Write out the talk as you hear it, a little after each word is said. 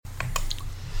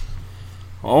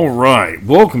Alright,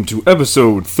 welcome to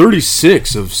episode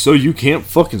 36 of So You Can't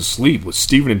Fucking Sleep with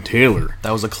Steven and Taylor.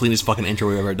 That was the cleanest fucking intro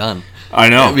we've ever done. I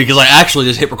know. Because I actually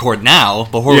just hit record now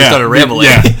before we started rambling.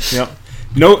 Yeah, yep.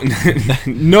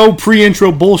 No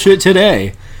pre-intro bullshit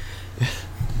today.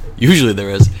 Usually there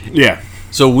is. Yeah.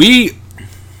 So we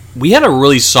had a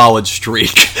really solid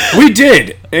streak. We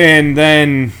did, and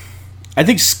then I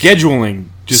think scheduling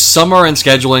just summer and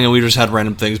scheduling, and we just had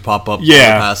random things pop up. Yeah.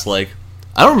 In the past,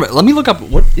 I don't remember. Let me look up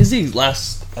what is the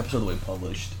last episode that we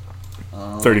published.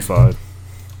 35.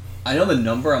 I know the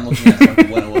number. I'm looking at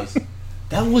when it was.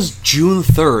 That was June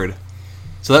 3rd.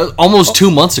 So that was almost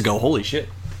 2 months ago. Holy shit.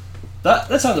 That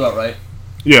sounds about right.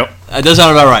 Yeah. That does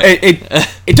sound about right.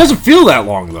 It doesn't feel that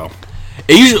long though.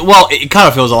 It kind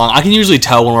of feels long. I can usually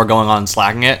tell when we're going on and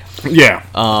slacking it. Yeah.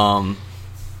 But I'm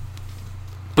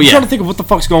trying to think of what the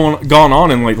fuck's gone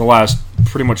on in the last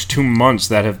pretty much 2 months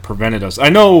that have prevented us. I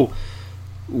know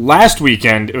last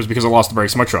weekend it was because I lost the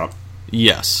brakes on my truck.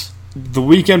 Yes. The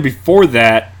weekend before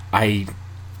that, I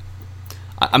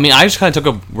just kind of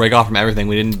took a break off from everything.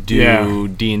 We didn't do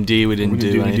D&D. We didn't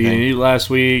do anything. D&D last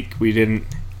week. We didn't.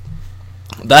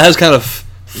 That has kind of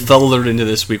feathered into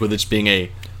this week with it being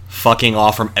a fucking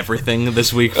off from everything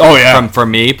this week. Oh yeah, for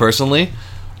me personally.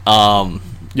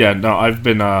 Yeah, no, I've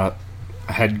been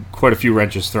had quite a few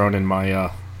wrenches thrown in my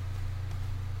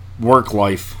work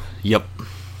life. Yep.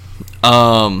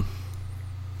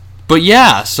 But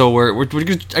yeah, so we're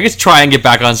gonna, I guess, try and get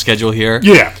back on schedule here.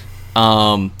 Yeah.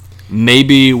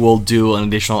 Maybe we'll do an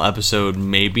additional episode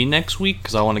maybe next week,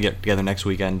 because I want to get together next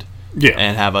weekend. Yeah.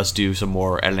 And have us do some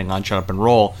more editing on Shut Up and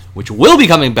Roll, which will be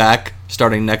coming back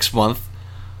starting next month,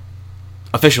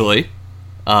 officially,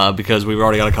 because we've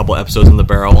already got a couple episodes in the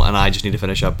barrel, and I just need to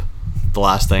finish up the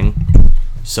last thing.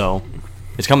 So,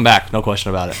 it's coming back, no question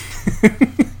about it.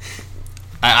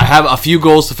 I have a few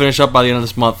goals to finish up by the end of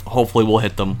this month. Hopefully we'll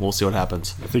hit them. We'll see what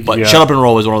happens. But Shut Up and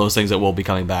Roll is one of those things that will be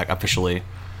coming back officially.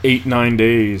 9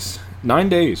 days. 9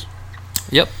 days.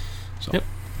 Yep. Yep.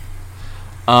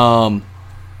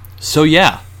 So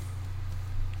yeah.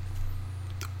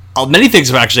 Many things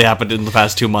have actually happened in the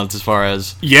past 2 months as far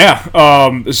as... Yeah.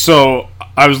 So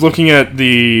I was looking at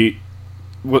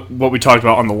what we talked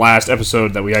about on the last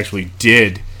episode that we actually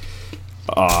did.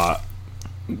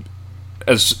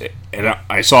 And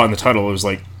I saw in the title, it was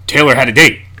like, Taylor had a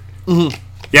date. Mm-hmm.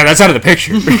 Yeah, that's out of the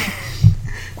picture.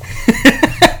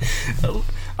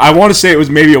 I want to say it was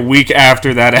maybe a week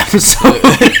after that episode.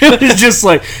 It was just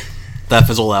like... That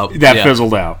fizzled out.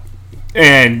 Fizzled out.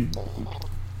 And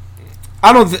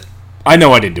I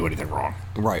know I didn't do anything wrong.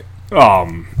 Right.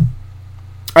 I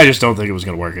just don't think it was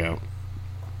going to work out.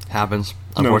 Happens.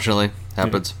 Unfortunately. No.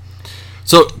 Happens.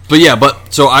 Yeah.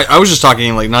 So I was just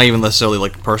talking, not even necessarily,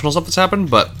 personal stuff that's happened,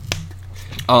 but,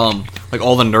 all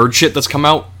the nerd shit that's come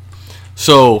out.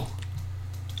 So,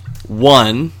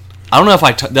 one, I don't know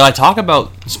if did I talk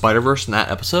about Spider-Verse in that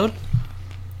episode?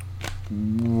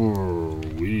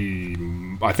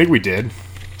 I think we did.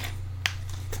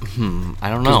 I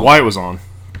don't know. Because Wyatt was on.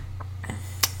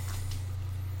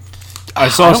 I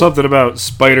saw something about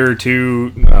Spider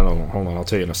 2. I don't know. Hold on, I'll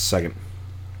tell you in a second.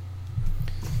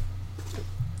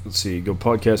 Let's see. Go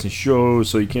podcasting shows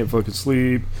so you can't fucking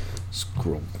sleep.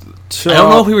 Scroll to the top. I don't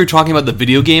know if we were talking about the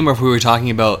video game or if we were talking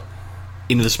about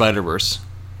Into the Spider-Verse.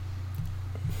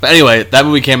 But anyway, that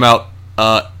movie came out.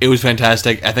 It was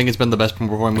fantastic. I think it's been the best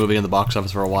performing movie in the box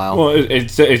office for a while. Well, it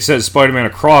says Spider-Man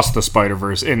Across the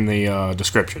Spider-Verse in the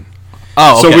description.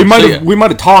 Oh, okay. So we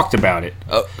might have talked about it.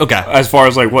 Okay. As far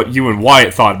as what you and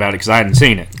Wyatt thought about it, because I hadn't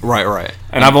seen it. Right.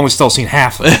 And I've only still seen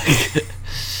half of it.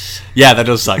 Yeah, that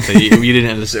does suck that you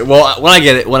didn't understand. Well, when I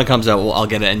get it, when it comes out, I'll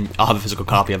get it, and I'll have a physical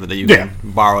copy of it that you can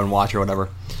borrow and watch or whatever.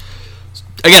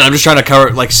 Again, I'm just trying to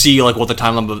cover, see what the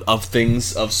timeline of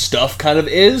things, of stuff kind of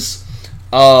is.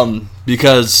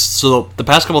 Because the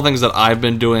past couple of things that I've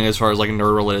been doing as far as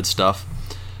nerd related stuff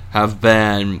have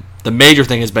been, the major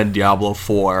thing has been Diablo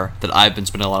 4 that I've been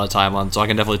spending a lot of time on, so I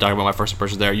can definitely talk about my first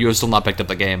impressions there. You have still not picked up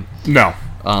the game. No.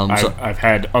 I've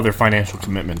had other financial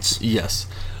commitments. Yes.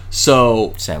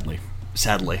 So sadly.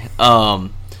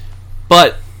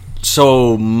 But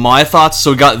so my thoughts,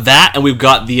 so we got that, and we've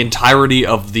got the entirety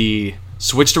of the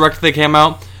Switch Direct that came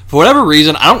out. For whatever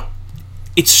reason,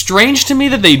 it's strange to me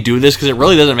that they do this, because it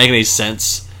really doesn't make any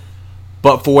sense.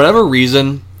 But for whatever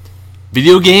reason,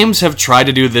 video games have tried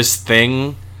to do this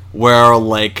thing where,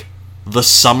 the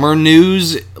summer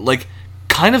news,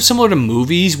 kind of similar to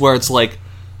movies, where it's,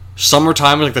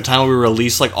 summertime is, the time when we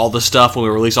release, all the stuff, when we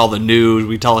release all the news,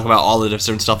 we talk about all the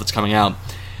different stuff that's coming out.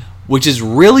 Which is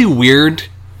really weird,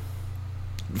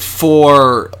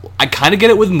 I kind of get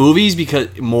it with movies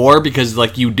because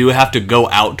like you do have to go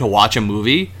out to watch a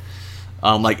movie,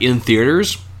 like in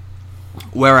theaters,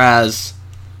 whereas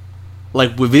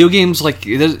like with video games, like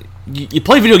you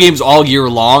play video games all year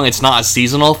long. It's not a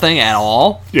seasonal thing at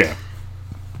all. Yeah.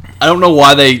 I don't know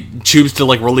why they choose to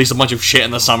like release a bunch of shit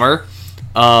in the summer.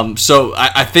 So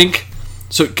I think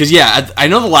so because I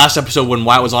know the last episode when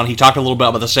Wyatt was on, he talked a little bit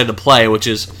about the state of play, which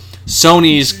is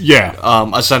Sony's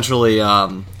essentially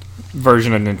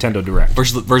version of Nintendo Direct.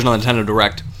 Version of Nintendo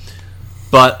Direct.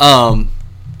 But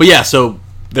yeah, so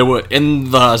there were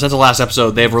since the last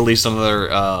episode they've released another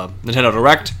Nintendo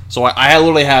Direct. So I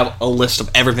literally have a list of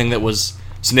everything that was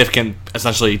significant,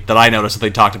 essentially, that I noticed that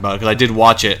they talked about, because I did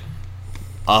watch it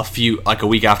a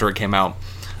week after it came out.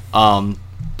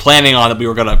 Planning on that we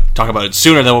were going to talk about it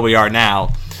sooner than what we are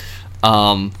now.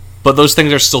 But those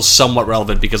things are still somewhat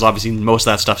relevant because obviously most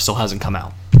of that stuff still hasn't come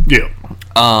out. Yeah.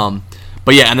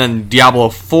 But yeah, and then Diablo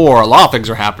 4, a lot of things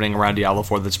are happening around Diablo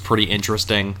 4 that's pretty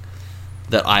interesting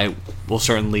that I will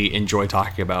certainly enjoy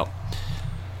talking about.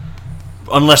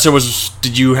 Unless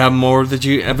did you have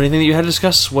anything that you had to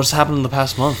discuss? What's happened in the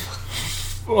past month?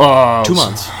 2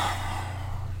 months.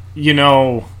 You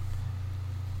know,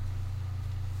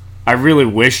 I really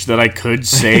wish that I could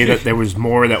say that there was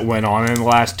more that went on in the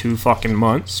last 2 fucking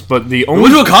months, but we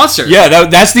went to a concert. Yeah,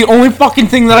 that's the only fucking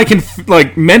thing that I can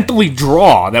like mentally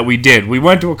draw that we did. We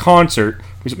went to a concert.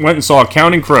 We went and saw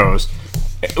Counting Crows.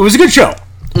 It was a good show.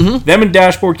 Mm-hmm. Them and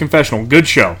Dashboard Confessional, good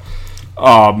show.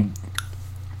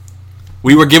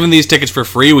 We were given these tickets for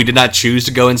free. We did not choose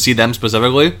to go and see them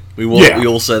specifically. We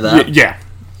will say that. Yeah,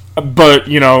 but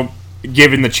you know,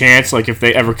 given the chance, like if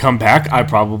they ever come back, I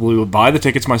probably would buy the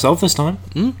tickets myself this time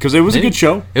because it was a good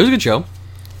show. It was a good show.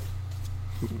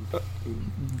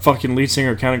 Fucking lead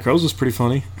singer of Counting Crows was pretty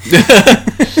funny.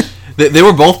 They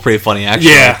were both pretty funny,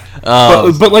 actually. Yeah,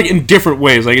 but like in different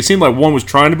ways. Like it seemed like one was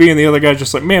trying to be, and the other guy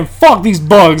just like, man, fuck these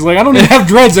bugs. Like I don't even have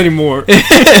dreads anymore.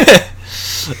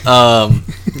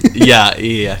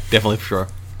 Yeah, definitely for sure.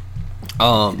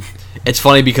 It's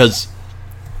funny because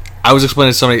I was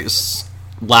explaining to somebody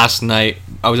last night.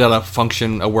 I was at a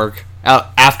function at work,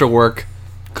 after work,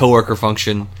 coworker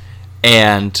function,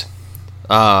 and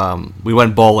we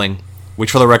went bowling. Which,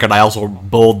 for the record, I also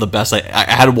bowled the best. I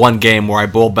had one game where I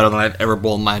bowled better than I've ever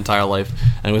bowled in my entire life,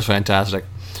 and it was fantastic.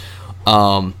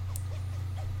 But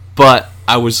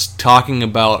I was talking to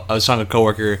a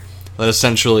coworker that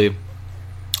essentially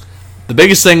the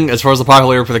biggest thing as far as the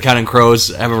popularity for the Counting Crows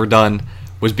have ever done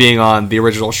was being on the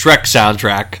original Shrek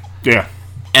soundtrack. Yeah.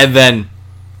 And then,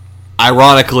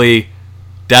 ironically,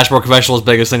 Dashboard Confessional's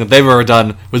biggest thing that they've ever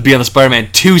done was be on the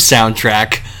Spider-Man 2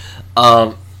 soundtrack.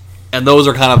 And those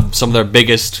are kind of some of their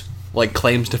biggest like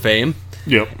claims to fame.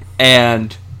 Yep.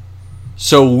 And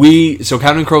so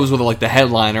Counting Crows were like the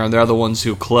headliner, and they're the ones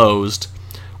who closed.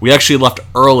 We actually left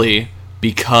early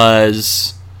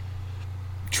because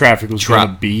traffic was going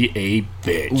to be a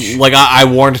bitch. Like I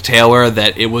warned Taylor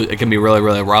that it can be really,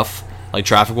 really rough, like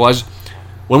traffic wise.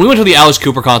 When we went to the Alice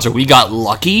Cooper concert, we got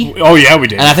lucky. Oh yeah, we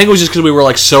did. And I think it was just because we were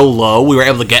like so low, we were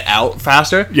able to get out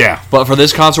faster. Yeah. But for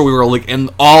this concert, we were like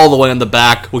all the way in the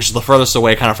back, which is the furthest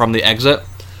away, kind of from the exit.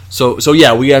 So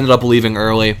yeah, we ended up leaving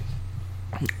early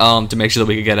to make sure that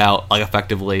we could get out like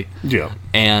effectively. Yeah.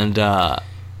 And I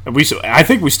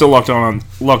think we still lucked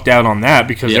out on that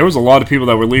because there was a lot of people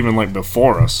that were leaving like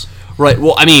before us. Right.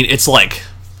 Well, I mean, it's like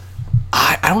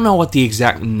I don't know what the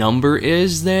exact number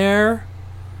is there.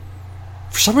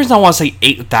 For some reason, I want to say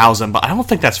 8,000, but I don't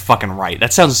think that's fucking right.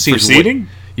 That seems for seating.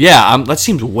 That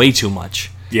seems way too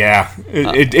much. Yeah,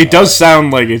 it does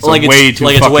sound like it's like way too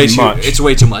much. It's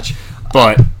way too much.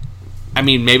 But I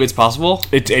mean, maybe it's possible.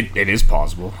 It is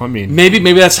possible. I mean, maybe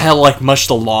that's how like much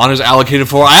the lawn is allocated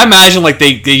for. I imagine like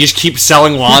they just keep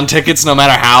selling lawn tickets no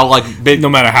matter how like big, no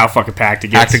matter how fucking packed it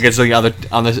gets.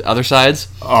 On the other sides.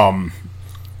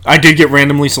 I did get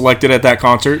randomly selected at that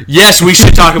concert. Yes, we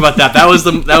should talk about that. That was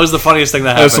the funniest thing that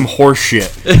happened. That was some horse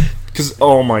shit. Because,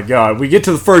 oh my god, we get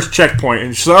to the first checkpoint,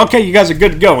 and she's like, okay, you guys are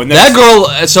good to go. And that girl,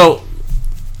 so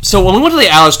when we went to the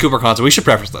Alice Cooper concert, we should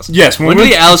preface this. Yes, when we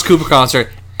went to the Alice Cooper concert,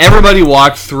 everybody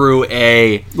walked through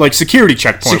a like security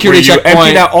checkpoint. You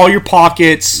emptied out all your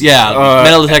pockets. Yeah,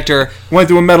 metal detector. Went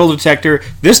through a metal detector.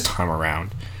 This time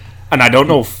around, and I don't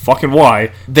know fucking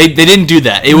why, they didn't do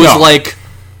that. It was like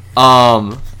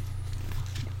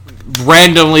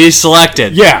randomly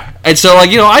selected. Yeah. And so like,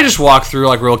 I just walked through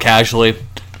like real casually,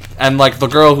 and like the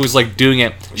girl who's like doing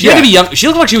it, she had to be young. She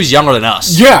looked like she was younger than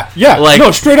us. Yeah. Like,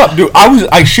 no, straight up, dude.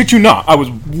 I shit you not, I was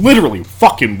literally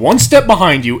fucking one step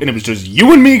behind you, and it was just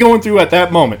you and me going through at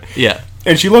that moment. Yeah.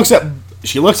 And she looks at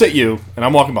she looks at you, and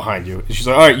I'm walking behind you, and she's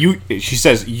like, all right, she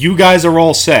says, you guys are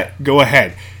all set. Go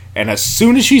ahead. And as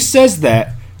soon as she says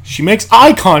that, she makes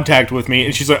eye contact with me,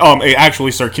 and she's like, hey,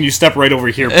 actually, sir, can you step right over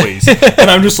here, please? And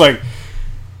I'm just like,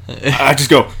 I just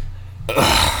go,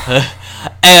 ugh.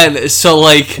 And so,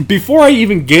 like, before I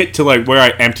even get to, like, where I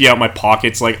empty out my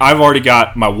pockets, like, I've already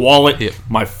got my wallet,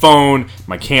 my phone,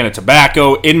 my can of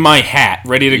tobacco in my hat,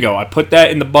 ready to go. I put that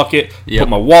in the bucket, put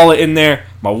my wallet in there,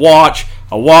 my watch.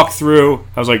 I walk through.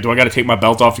 I was like, do I got to take my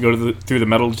belt off to go to through the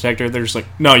metal detector? They're just like,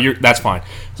 no, that's fine.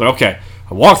 I was like, okay.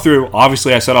 I walk through.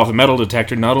 Obviously, I set off the metal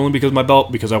detector, not only because of my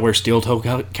belt, because I wear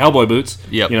steel-toe cowboy boots,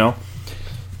 you know.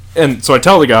 And so I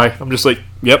tell the guy, I'm just like,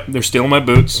 yep, they're stealing my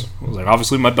boots. I was like,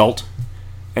 obviously, my belt.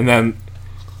 And then,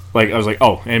 like, I was like,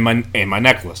 oh, and my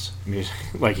necklace. And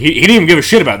he didn't even give a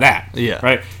shit about that. Yeah.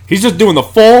 Right? He's just doing the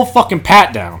full fucking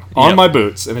pat down on my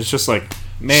boots. And it's just like,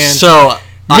 man. So,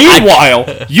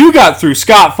 meanwhile, you got through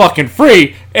scot fucking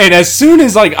free. And as soon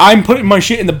as, like, I'm putting my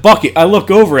shit in the bucket, I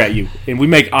look over at you. And we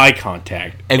make eye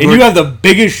contact. And you have the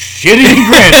biggest shitty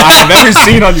grin I have ever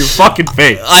seen on your fucking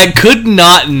face. I could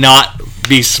not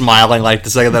be smiling, like, the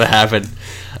second that it happened.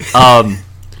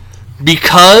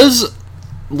 Because...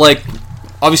 like,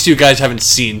 obviously you guys haven't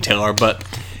seen Taylor, but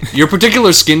your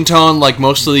particular skin tone, like,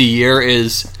 most of the year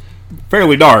is...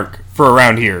 fairly dark for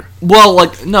around here. Well,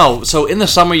 like, no, so in the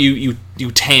summer you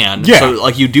tan, so,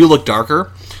 like, you do look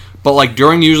darker, but, like,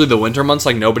 during usually the winter months,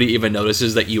 like, nobody even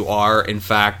notices that you are, in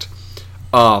fact,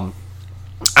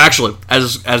 actually,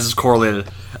 as is correlated,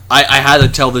 I had to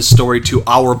tell this story to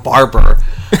our barber,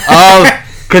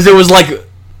 because it was, like...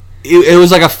 It was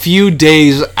like a few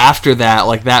days after that,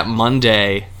 like that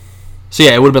Monday. So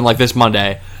yeah, it would have been like this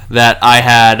Monday that I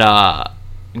had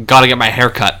got to get my hair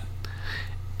cut,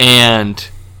 and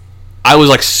I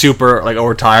was like super like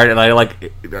overtired, and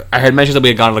I had mentioned that we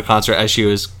had gone to the concert as she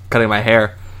was cutting my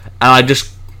hair, and I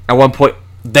just at one point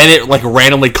then it like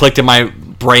randomly clicked in my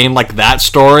brain like that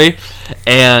story,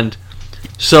 and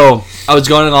so I was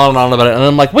going on and on about it, and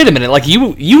I'm like, wait a minute, like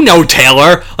you know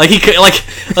Taylor, like he could like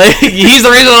he's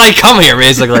the reason I come here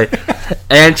basically,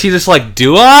 and she's just like,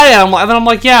 do I? And I'm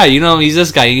like, yeah, you know, he's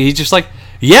this guy. He's just like,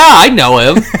 yeah, I know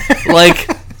him, like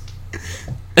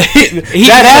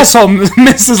that asshole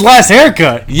missed his last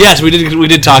haircut. Yes, we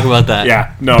did talk about that.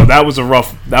 Yeah, no, that was a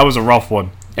rough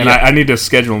one. And I need to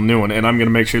schedule a new one, and I'm going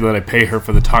to make sure that I pay her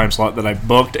for the time slot that I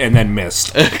booked and then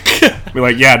missed. Be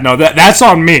like, yeah, no, that's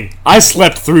on me. I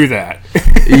slept through that.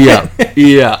 Yeah.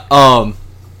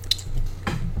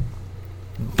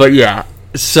 But yeah,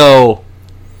 so...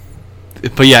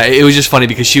 But yeah, it was just funny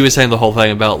because she was saying the whole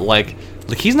thing about, like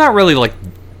he's not really, like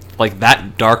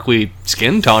that darkly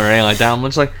skin tone or anything like that. I'm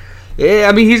just like, yeah,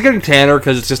 I mean, he's getting tanner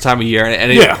because it's this time of year,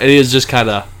 and it is just kind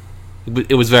of...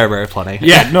 It was very, very funny.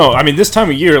 Yeah, no, I mean, this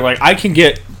time of year, like, I can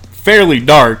get fairly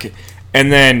dark,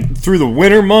 and then through the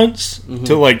winter months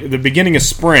to, like, the beginning of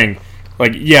spring,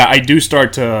 like, yeah, I do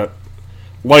start to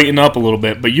lighten up a little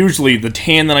bit, but usually the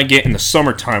tan that I get in the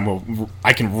summertime,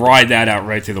 I can ride that out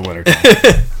right through the winter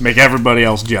time. Make everybody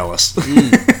else jealous.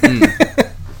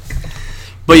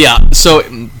 But yeah,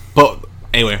 but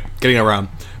anyway, getting around.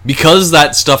 Because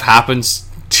that stuff happens...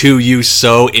 to you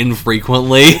so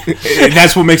infrequently.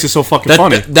 That's what makes it so fucking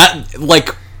funny. That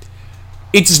like,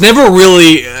 it's never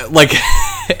really like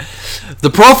the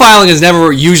profiling is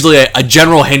never usually a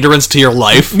general hindrance to your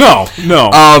life. No.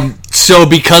 So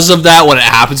because of that, when it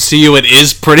happens to you, it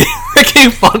is pretty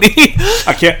freaking funny.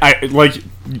 Like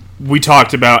we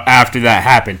talked about after that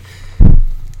happened.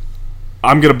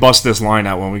 I'm gonna bust this line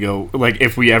out when we go. Like,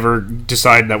 if we ever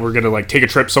decide that we're gonna like take a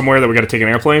trip somewhere that we got to take an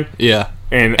airplane. Yeah.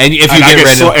 And if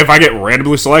I get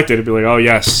randomly selected, it'd be like, oh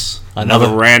yes, another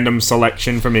random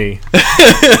selection for me.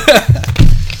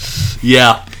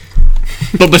 Yeah.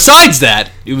 But besides that,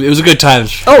 it was a good time.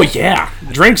 Oh yeah,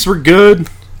 drinks were good.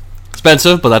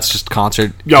 Expensive, but that's just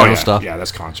concert stuff. Yeah,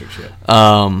 that's concert shit.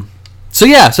 So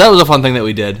that was a fun thing that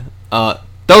we did. That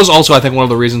was also, I think, one of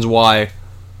the reasons why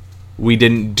we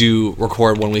didn't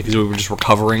record 1 week, because we were just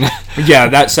recovering. Yeah,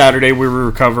 that Saturday we were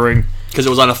recovering. Because it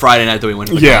was on a Friday night that we went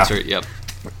to the concert. Yep.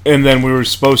 And then we were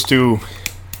supposed to...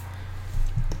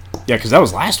 Yeah, because that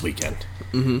was last weekend.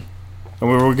 Mm-hmm. And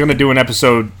we were going to do an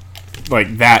episode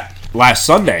like that last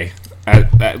Sunday.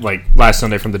 Last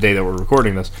Sunday from the day that we're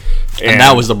recording this. And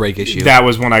that was the brake issue. That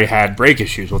was when I had brake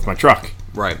issues with my truck.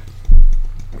 Right.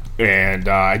 And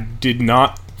I did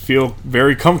not feel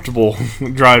very comfortable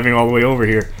driving all the way over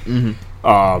here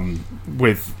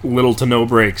with little to no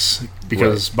brakes,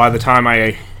 because by the time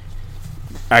I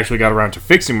actually got around to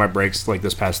fixing my brakes, like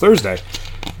this past Thursday,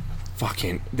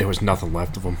 there was nothing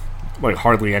left of them. like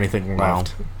hardly anything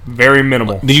left. Very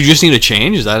minimal. Did you just need a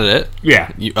change? Is that it?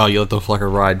 Yeah. You let the flicker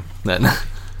ride then.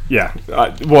 Yeah.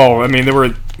 Well, I mean,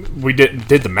 we did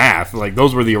the math. Like,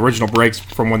 those were the original brakes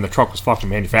from when the truck was fucking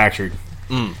manufactured.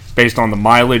 Based on the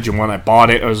mileage and when I bought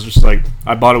it, I was just like,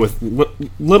 I bought it with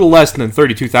little less than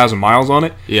 32,000 miles on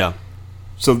it. Yeah.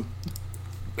 So,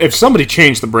 if somebody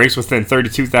changed the brakes within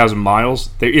 32,000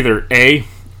 miles, they're either A,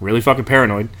 really fucking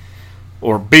paranoid,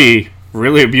 or B,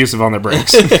 really abusive on their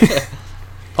brakes.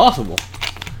 Possible.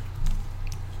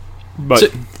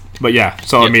 But yeah,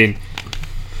 so yep. I mean,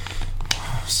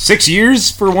 6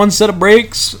 years for one set of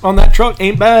brakes on that truck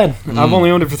ain't bad. I've only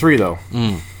owned it for 3 though.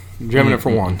 Driven it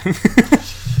for 1.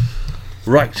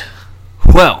 Right.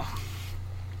 Well,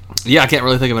 yeah, I can't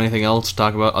really think of anything else to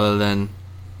talk about other than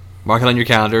mark it on your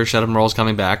calendar. Shut Up and Roll's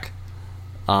coming back.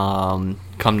 Come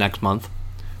next month.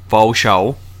 Faux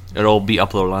show. It'll be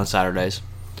uploaded on Saturdays.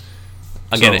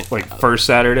 Again, so, like first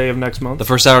Saturday of next month? The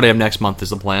first Saturday of next month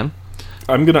is the plan.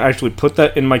 I'm going to actually put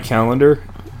that in my calendar,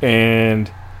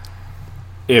 and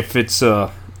if it's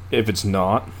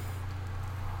not,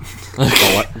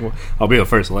 I'll be the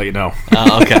first to let you know.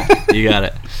 Okay, you got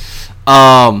it.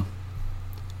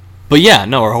 But yeah,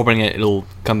 no, we're hoping it'll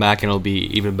come back and it'll be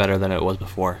even better than it was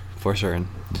before, for certain,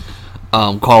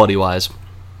 quality-wise.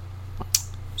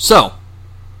 So,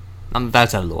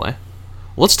 that's out of the way.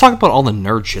 Let's talk about all the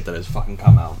nerd shit that has fucking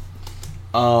come out.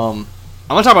 I'm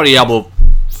gonna talk about Diablo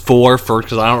 4 first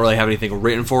because I don't really have anything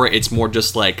written for it. It's more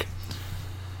just like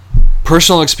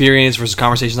personal experience versus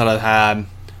conversations that I've had.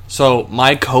 So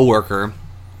my coworker,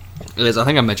 I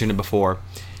think I mentioned it before.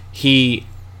 He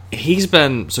is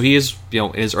in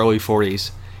his early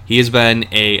 40s. He has been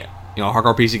a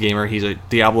hardcore PC gamer. He's a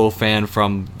Diablo fan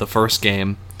from the first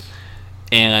game,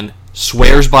 and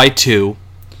swears by 2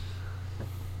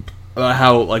 about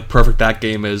how like perfect that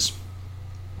game is.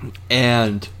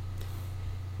 And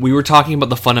we were talking about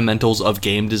the fundamentals of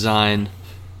game design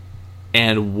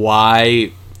and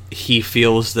why he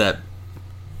feels that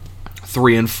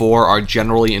 3 and 4 are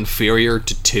generally inferior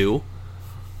to 2,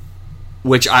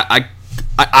 which I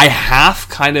half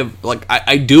kind of like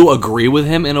I do agree with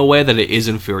him in a way that it is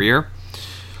inferior.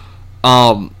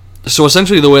 So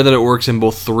essentially the way that it works in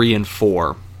both 3 and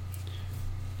 4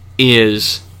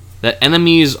 is that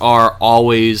enemies are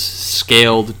always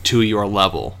scaled to your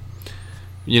level.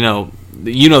 You know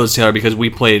this, Taylor, because we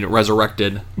played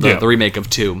Resurrected, the remake of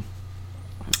 2.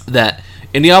 That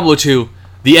in Diablo 2,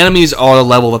 the enemies are the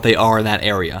level that they are in that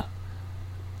area.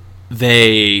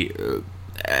 They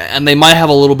might have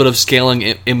a little bit of scaling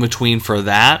in between for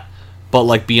that, but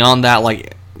like beyond that,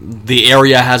 like the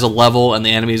area has a level and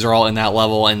the enemies are all in that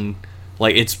level, and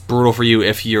like it's brutal for you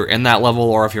if you're in that level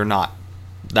or if you're not.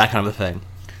 That kind of a thing.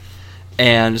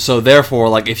 And so therefore,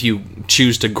 like if you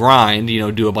choose to grind,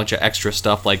 do a bunch of extra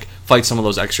stuff, like fight some of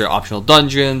those extra optional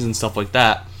dungeons and stuff like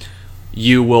that,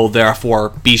 you will therefore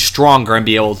be stronger and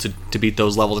be able to beat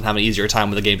those levels and have an easier time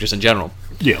with the game just in general.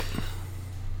 Yeah.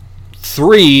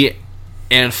 3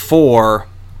 and 4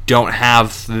 don't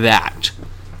have that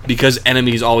because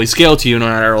enemies always scale to you no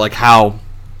matter like how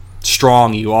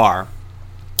strong you are.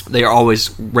 They are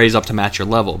always raised up to match your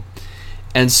level.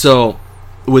 And so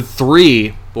with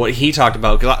 3, what he talked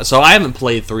about, so I haven't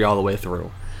played 3 all the way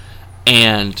through,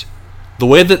 and the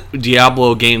way that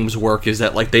Diablo games work is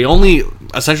that like they only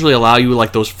essentially allow you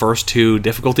like those first 2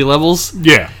 difficulty levels.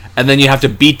 Yeah. And then you have to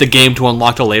beat the game to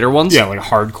unlock the later ones. Yeah, like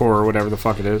hardcore or whatever the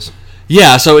fuck it is.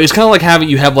 Yeah, so it's kind of like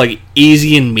you have like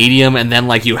easy and medium, and then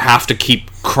like you have to keep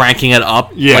cranking it up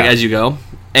like as you go.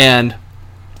 And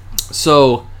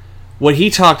so what he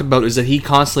talked about is that he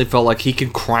constantly felt like he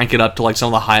could crank it up to like some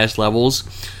of the highest levels,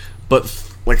 but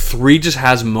like 3 just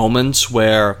has moments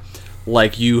where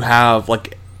like you have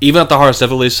like even at the hardest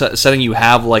difficulty setting you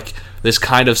have like this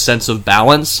kind of sense of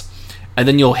balance, and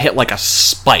then you'll hit like a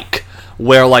spike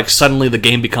where like suddenly the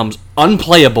game becomes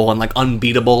unplayable and like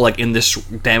unbeatable like in this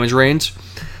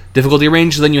difficulty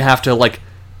range. Then you have to like,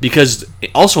 because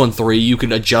also in 3 you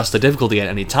can adjust the difficulty at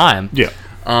any time. Yeah.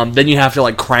 Then you have to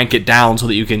like crank it down so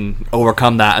that you can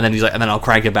overcome that, and then he's like, and then I'll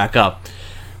crank it back up,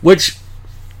 which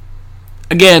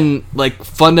again like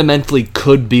fundamentally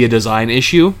could be a design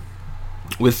issue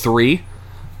with 3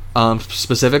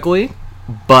 specifically,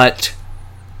 but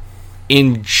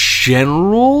in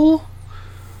general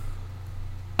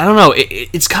I don't know,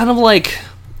 it's kind of like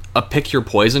a pick your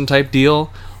poison type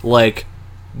deal. Like,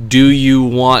 do you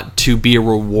want to be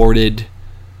rewarded?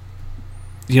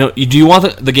 Do you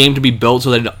want the game to be built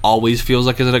so that it always feels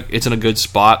like it's in a good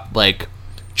spot, like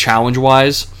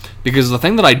challenge-wise? Because the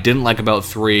thing that I didn't like about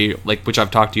 3, like which I've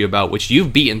talked to you about, which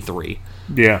you've beaten 3.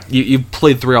 Yeah. You've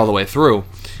played 3 all the way through.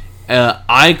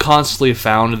 I constantly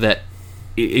found that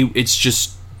it's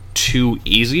just too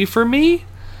easy for me.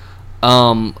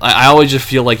 I always just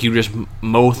feel like you just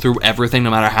mow through everything,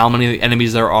 no matter how many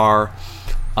enemies there are.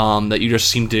 That you just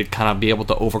seem to kind of be able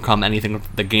to overcome anything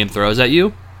the game throws at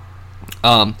you.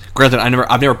 Granted,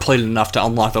 I've never played enough to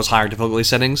unlock those higher difficulty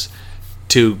settings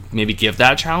to maybe give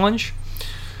that challenge.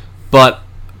 But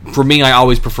for me, I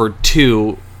always preferred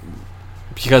 2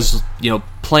 because,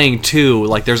 playing 2,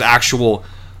 like, there's a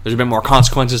bit more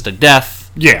consequences to death.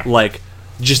 Yeah. Like,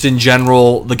 just in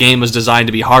general, the game is designed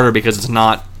to be harder because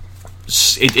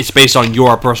it's based on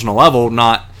your personal level,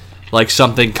 not like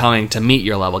something coming to meet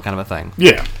your level kind of a thing.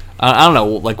 Yeah. I don't know,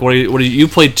 like, what do you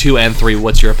played 2 and 3,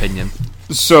 what's your opinion?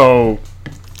 So,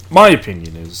 my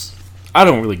opinion is, I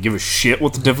don't really give a shit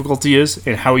what the difficulty is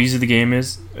and how easy the game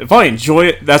is. If I enjoy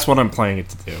it, that's what I'm playing it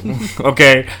to do.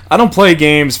 Okay? I don't play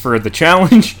games for the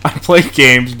challenge. I play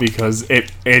games because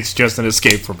it's just an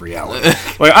escape from reality.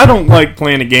 Like, I don't like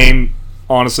playing a game,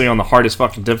 honestly, on the hardest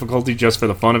fucking difficulty just for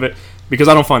the fun of it, because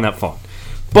I don't find that fun.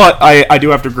 But I do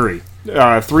have to agree.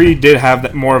 3 did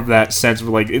have more of that sense of,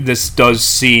 like, this does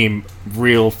seem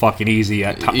real fucking easy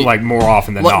like, more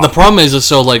often than not. The problem is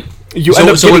you end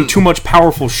up getting too much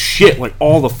powerful shit, like,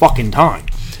 all the fucking time.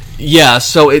 Yeah,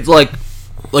 so it's like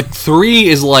 3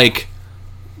 is like,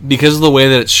 because of the way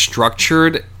that it's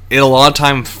structured, it a lot of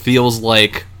time feels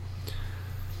like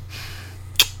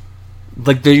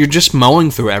you're just mowing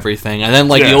through everything, and then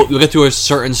you'll get to a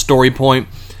certain story point,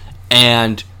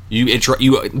 and you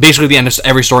basically at the end of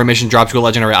every story mission drops you a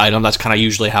legendary item. That's kind of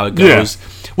usually how it goes,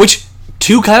 which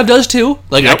 2 kind of does too.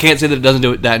 Like, I can't say that it doesn't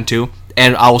do that in 2.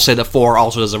 And I will say that 4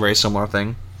 also does a very similar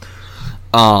thing.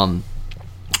 But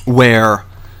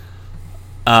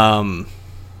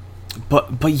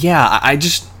yeah, I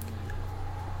just...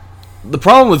 The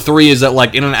problem with 3 is that,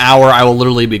 like, in an hour, I will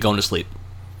literally be going to sleep.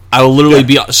 I will literally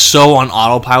be so on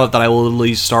autopilot that I will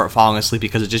literally start falling asleep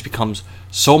because it just becomes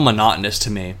so monotonous to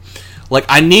me. Like,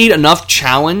 I need enough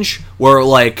challenge where,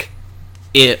 like,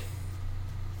 if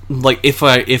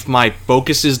my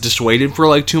focus is dissuaded for,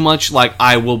 like, too much, like,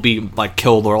 I will be, like,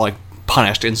 killed or, like,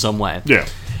 punished in some way. Yeah.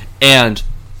 And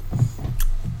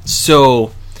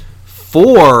so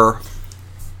 4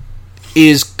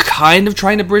 is kind of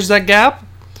trying to bridge that gap.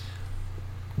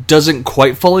 Doesn't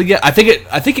quite fully get. I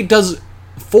think it does.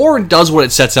 4 does what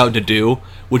it sets out to do,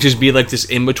 which is be like this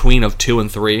in between of 2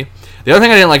 and 3. The other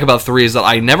thing I didn't like about 3 is that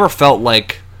I never felt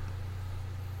like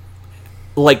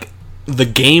the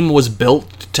game was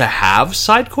built to have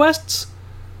side quests.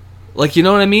 Like, you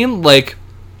know what I mean? Like,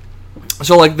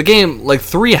 so, like, the game, like,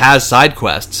 3 has side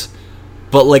quests,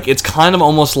 but, like, it's kind of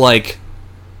almost like,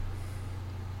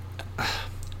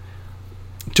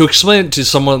 to explain it to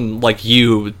someone like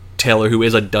you, Taylor, who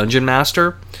is a dungeon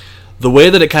master, the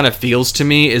way that it kind of feels to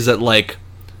me is that, like,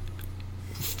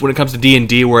 when it comes to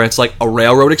D&D, where it's like a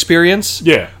railroad experience,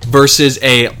 versus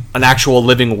an actual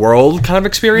living world kind of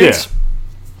experience,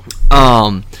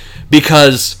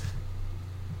 because,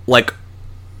 like,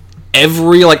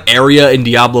 every, like, area in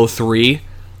Diablo 3,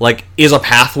 like, is a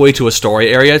pathway to a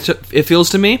story area, it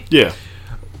feels to me. Yeah.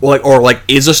 Or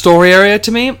is a story area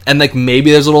to me, and, like,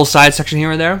 maybe there's a little side section here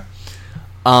and there.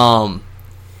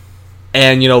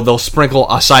 And, they'll sprinkle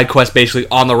a side quest basically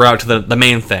on the route to the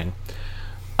main thing.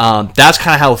 That's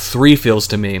kind of how 3 feels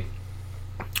to me.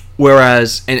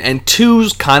 Whereas, and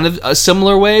 2's kind of a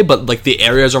similar way, but, like, the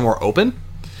areas are more open.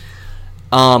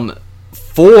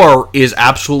 4 is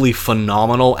absolutely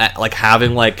phenomenal at, like,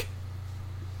 having, like,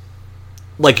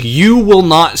 you will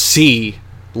not see,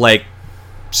 like,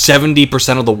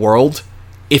 70% of the world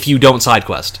if you don't side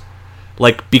quest.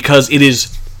 Like, because it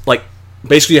is, like,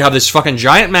 basically you have this fucking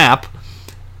giant map,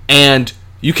 and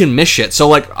you can miss shit. So,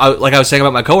 like I was saying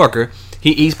about my coworker,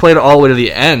 he's played it all the way to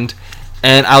the end,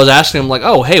 and I was asking him, like,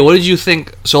 oh, hey, what did you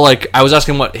think? So, like, I was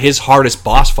asking him what his hardest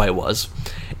boss fight was,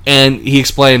 and he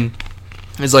explained,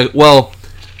 it's like, well,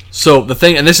 so the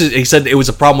thing, and this is, he said it was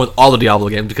a problem with all the Diablo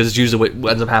games, because it's usually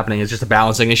what ends up happening is just a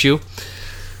balancing issue,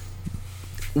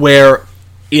 where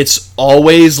it's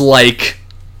always, like,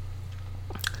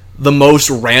 the most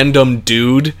random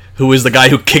dude who is the guy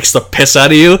who kicks the piss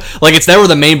out of you. Like, it's never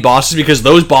the main bosses, because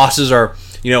those bosses are,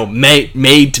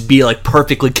 made to be, like,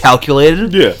 perfectly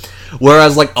calculated. Yeah.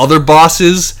 Whereas, like, other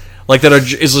bosses, like,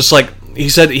 is just, like, he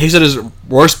said his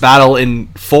worst battle in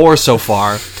 4 so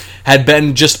far had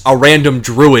been just a random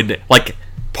druid, like,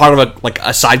 part of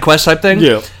a side quest type thing.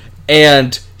 Yeah.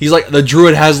 And he's like, the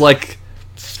druid has, like,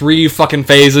 3 fucking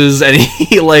phases, and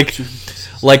he, like,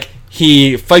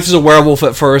 he fights as a werewolf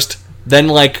at first, then,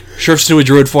 like, shifts to a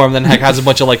druid form, then has a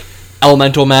bunch of, like,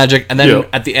 elemental magic, and then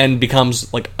at the end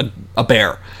becomes, like, a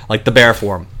bear, like the bear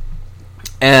form.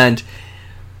 And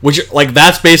which like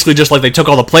that's basically just like they took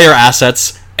all the player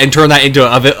assets and turned that into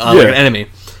like an enemy.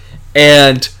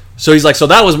 And so he's like, so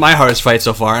that was my hardest fight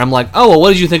so far. And I'm like, oh well, what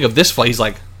did you think of this fight? He's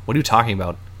like, what are you talking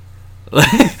about?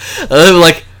 I'm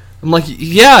like,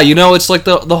 yeah, you know, it's like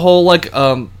the whole like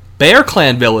Bear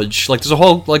Clan village. Like there's a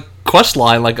whole like quest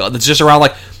line like that's just around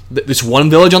like this one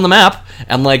village on the map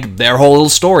and like their whole little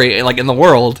story like in the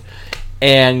world.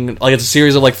 And like it's a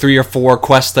series of like 3 or 4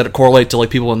 quests that correlate to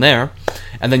like people in there,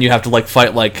 and then you have to like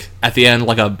fight like at the end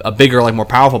like a bigger like more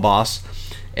powerful boss,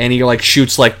 and he like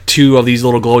shoots like 2 of these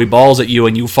little glowy balls at you,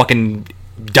 and you fucking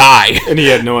die. And he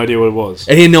had no idea what it was.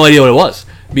 And he had no idea what it was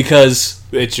because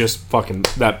it's just fucking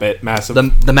that bit massive.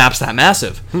 The map's that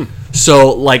massive.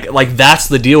 So like that's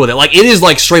the deal with it. Like it is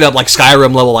like straight up like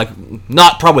Skyrim level, like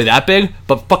not probably that big,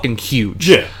 but fucking huge.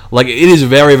 Yeah, like it is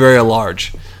very very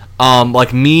large.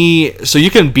 Like me, so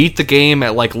you can beat the game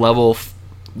at like level.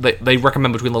 They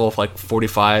recommend between level like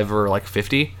 45 or like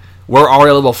 50. We're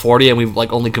already at level 40, and we've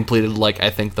like only completed like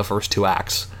I think the first 2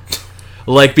 acts,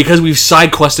 like because we've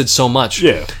side quested so much.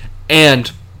 Yeah,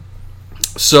 and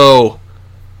so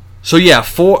yeah,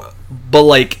 but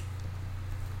like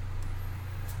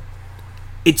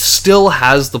it still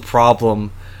has the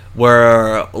problem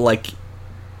where like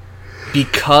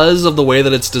because of the way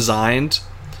that it's designed,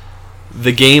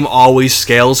 the game always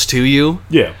scales to you.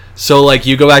 Yeah. So, like,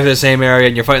 you go back to the same area,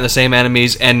 and you're fighting the same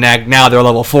enemies, and now they're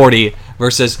level 40,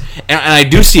 versus... And I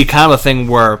do see kind of a thing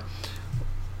where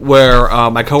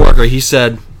my coworker, he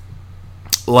said,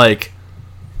 like,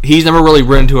 he's never really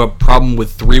run into a problem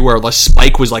with 3 where the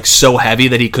spike was, like, so heavy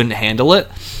that he couldn't handle it.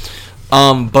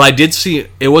 But I did see...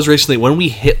 It was recently, when we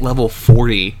hit level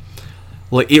 40,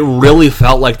 like, it really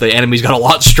felt like the enemies got a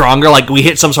lot stronger. Like, we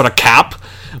hit some sort of cap...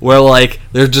 Where, like,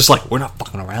 they're just like, we're not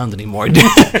fucking around anymore.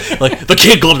 Like, the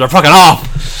kid gloves are fucking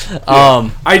off. Yeah.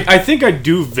 I think I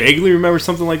do vaguely remember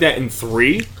something like that in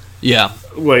 3. Yeah.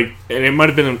 Like, and it might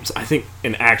have been, I think,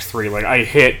 in Act 3. Like, I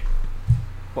hit,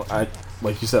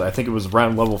 like you said, I think it was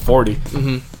around level 40.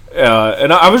 Mm-hmm.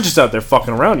 And I was just out there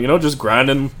fucking around, you know, just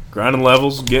grinding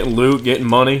levels, getting loot, getting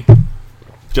money.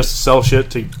 Just to sell shit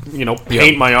to, you know,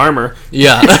 paint my armor.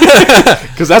 Yeah.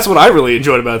 Because that's what I really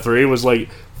enjoyed about 3, was, like,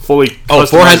 fully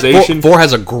customization. 4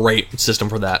 has a great system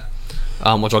for that,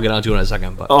 which I'll get onto in a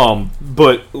second.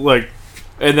 But like,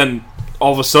 and then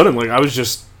all of a sudden, like I was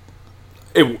just,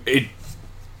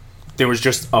 there was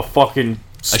just a fucking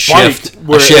shift.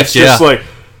 It's just like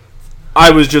I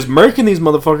was just murking these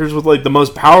motherfuckers with like the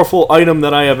most powerful item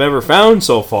that I have ever found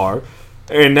so far,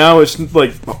 and now it's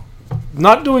like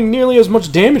not doing nearly as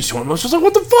much damage to him. I was just like,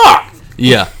 what the fuck?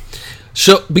 Yeah.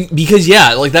 So, because,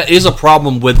 yeah, like, that is a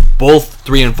problem with both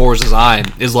 3 and 4's design,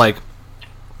 is, like,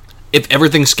 if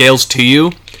everything scales to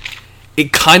you,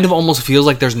 it kind of almost feels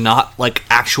like there's not, like,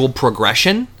 actual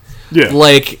progression. Yeah.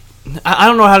 Like, I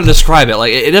don't know how to describe it.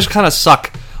 Like, it just kind of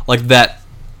suck, like, that,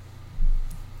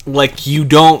 like, you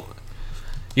don't,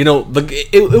 you know,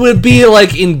 it would be,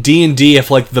 like, in D&D if,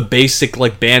 like, the basic,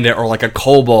 like, bandit or, like, a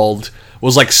kobold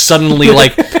was like suddenly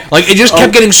like it just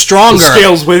kept getting stronger. It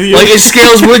scales with you. Like it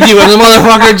scales with you, and the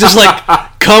motherfucker just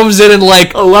like comes in and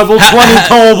like a level 20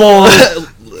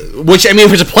 kobold. Which I mean,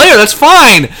 if it's a player, that's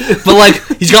fine. But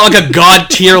like he's got like a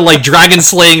god tier like dragon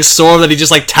slaying sword that he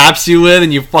just like taps you with,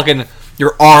 and you fucking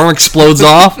your arm explodes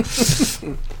off.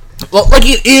 Well, like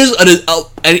it is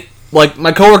like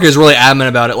my coworker is really adamant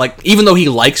about it. Like even though he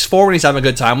likes 4 and he's having a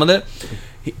good time with it,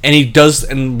 and he does,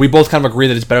 and we both kind of agree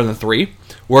that it's better than 3.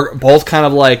 We're both kind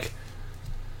of like,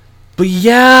 but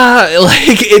yeah,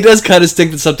 like it does kind of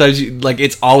stink that sometimes like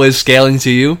it's always scaling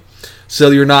to you,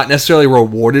 so you're not necessarily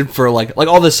rewarded for like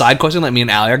all the side questing that me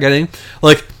and Ali are getting.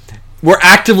 Like we're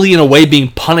actively in a way being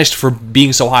punished for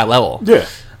being so high level. Yeah.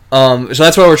 So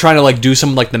that's why we're trying to like do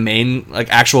some like the main like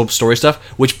actual story stuff.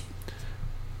 Which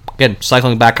again,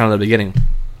 cycling back kind of the beginning,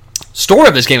 story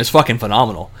of this game is fucking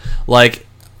phenomenal. Like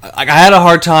I had a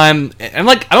hard time, and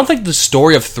like I don't think the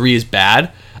story of 3 is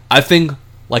bad. I think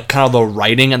like kind of the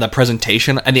writing and the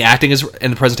presentation and the acting is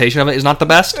and the presentation of it is not the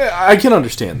best. I can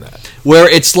understand that. Where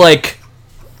it's like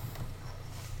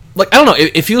I don't know,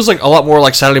 it feels like a lot more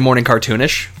like Saturday morning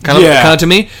cartoonish kind of to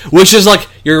me, which is like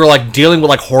you're like dealing with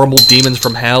like horrible demons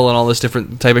from hell and all this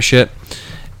different type of shit,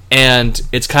 and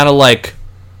it's kind of like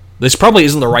this probably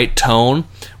isn't the right tone.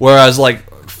 Whereas like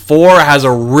 4 has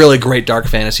a really great dark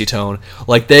fantasy tone.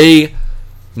 Like they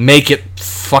make it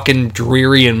fucking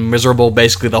dreary and miserable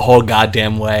basically the whole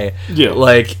goddamn way. Yeah.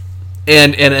 Like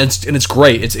and it's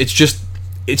great. It's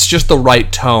just the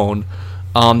right tone.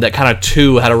 That kind of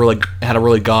 2 had a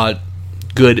really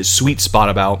good sweet spot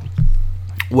about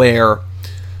where,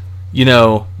 you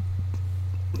know,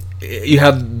 you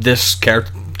have this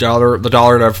character the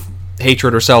daughter of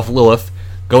hatred herself, Lilith,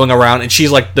 going around, and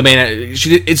she's like the main.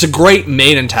 It's a great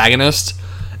main antagonist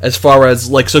as far as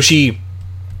like she's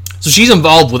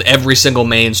involved with every single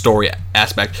main story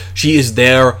aspect. She is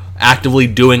there actively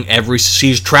doing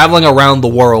she's traveling around the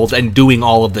world and doing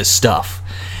all of this stuff,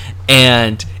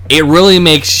 and it really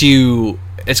makes you.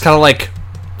 It's kind of like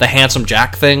the Handsome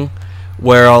Jack thing,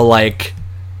 where like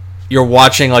you're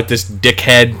watching like this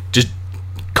dickhead just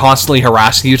constantly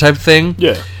harassing you type thing.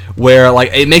 Yeah. Where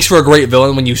like it makes for a great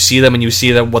villain when you see them and you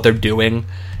see them what they're doing,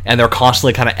 and they're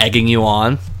constantly kind of egging you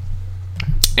on.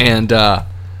 And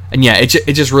yeah, it's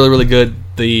just really, really good.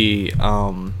 The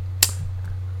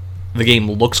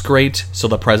game looks great, so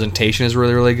the presentation is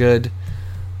really, really good.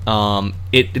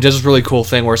 It does this really cool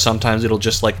thing where sometimes it'll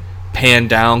just like pan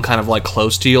down kind of like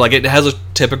close to you. Like it has a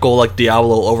typical like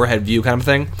Diablo overhead view kind of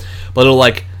thing, but it'll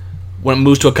like when it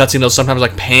moves to a cutscene, it'll sometimes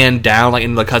like pan down like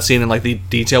into the cutscene, and like the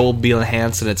detail will be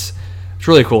enhanced, and it's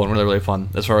really cool and really, really fun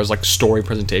as far as like story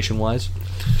presentation wise.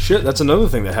 Shit, that's another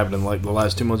thing that happened in like the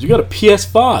last 2 months. You got a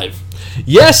PS5.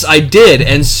 Yes, I did,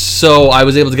 and so I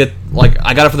was able to get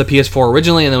I got it for the PS4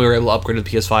 originally, and then we were able to upgrade to the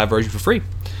PS5 version for free.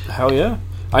 Hell yeah!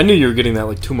 I knew you were getting that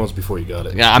like 2 months before you got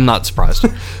it. Yeah, I'm not surprised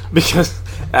because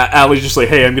Allie's just like,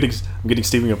 hey, I'm getting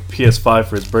Steven a PS5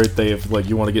 for his birthday. If like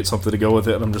you want to get something to go with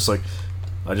it, and I'm just like,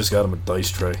 I just got him a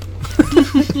dice tray.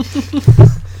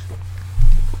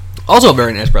 Also a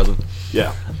very nice present.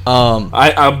 Yeah.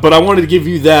 But I wanted to give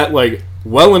you that like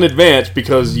well in advance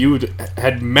because you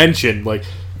had mentioned like,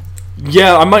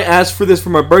 yeah, I might ask for this for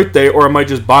my birthday, or I might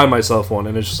just buy myself one,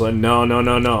 and it's just like, no,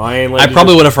 I ain't. I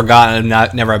probably would have forgotten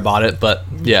and never bought it, but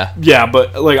yeah. Yeah,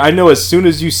 but like I know as soon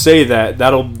as you say that,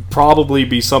 that'll probably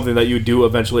be something that you do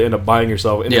eventually end up buying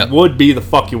yourself, and it would be the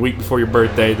fucking week before your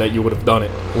birthday that you would have done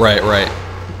it. Right.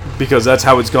 Because that's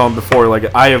how it's gone before.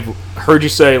 Like I have heard you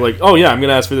say, like, "Oh yeah, I'm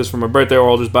gonna ask for this for my birthday, or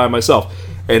I'll just buy it myself."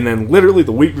 And then literally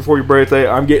the week before your birthday,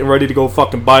 I'm getting ready to go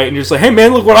fucking buy it, and you're just like, "Hey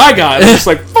man, look what I got!" And I'm just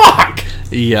like, "Fuck."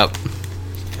 Yep.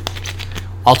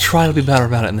 I'll try to be better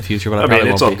about it in the future, but I mean,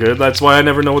 it's all be. good. That's why I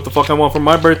never know what the fuck I want for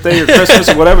my birthday or Christmas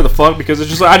or whatever the fuck, because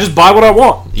it's just like I just buy what I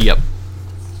want. Yep.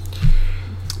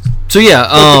 So yeah,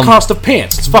 like the cost of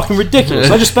pants. It's fucking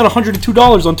ridiculous. I just spent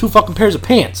 $102 on 2 fucking pairs of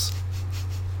pants.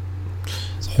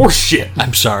 Horse shit.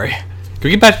 I'm sorry. Can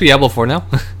we get back to Diablo 4 now?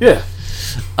 Yeah.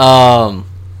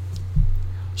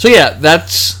 So yeah,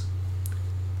 that's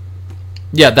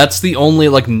the only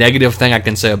like negative thing I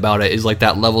can say about it is like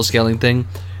that level scaling thing.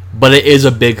 But it is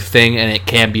a big thing, and it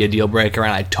can be a deal breaker,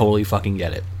 and I totally fucking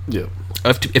get it. Yeah.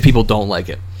 If people don't like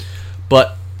it,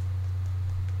 but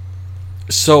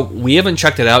so we haven't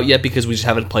checked it out yet because we just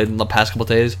haven't played in the past couple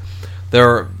days.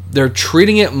 They're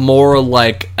treating it more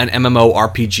like an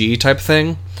MMORPG type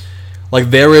thing. Like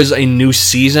there is a new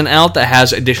season out that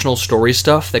has additional story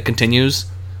stuff that continues,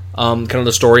 kind of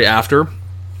the story after.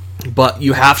 But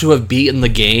you have to have beaten the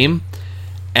game,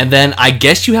 and then I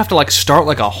guess you have to like start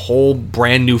like a whole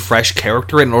brand new fresh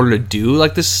character in order to do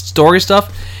like this story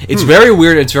stuff. It's very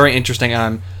weird. It's very interesting.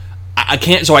 And I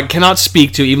cannot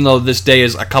speak to, even though this day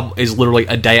is literally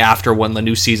a day after when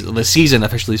the season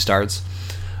officially starts.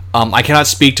 I cannot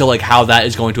speak to like how that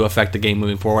is going to affect the game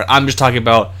moving forward. I'm just talking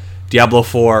about Diablo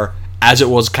 4 as it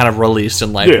was kind of released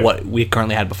and like what we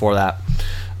currently had before that.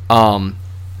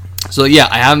 So yeah,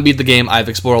 I haven't beat the game. I've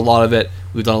explored a lot of it.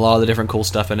 We've done a lot of the different cool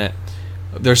stuff in it.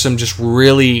 There's some just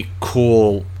really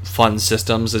cool, fun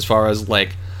systems as far as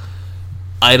like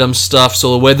item stuff.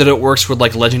 So the way that it works with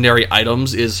like legendary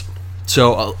items is,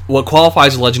 what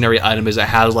qualifies a legendary item is it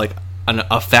has like an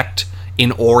effect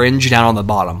in orange down on the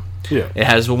bottom. Yeah. It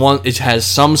has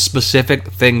some specific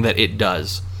thing that it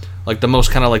does. Like the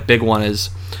most kind of like big one is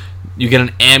you get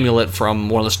an amulet from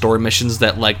one of the story missions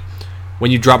that like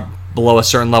when you drop below a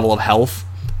certain level of health,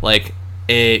 like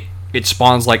it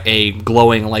spawns like a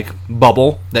glowing like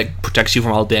bubble that protects you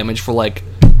from all damage for like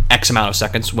X amount of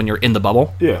seconds when you're in the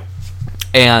bubble. Yeah.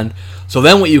 And so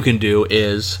then what you can do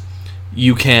is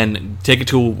you can take it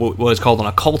to what is called an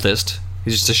occultist.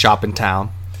 He's just a shop in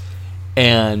town.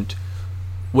 And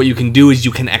what you can do is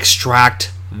you can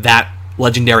extract that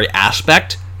legendary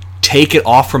aspect, take it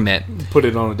off from it, put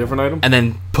it on a different item, and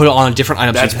then put it on a different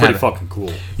item. That's pretty fucking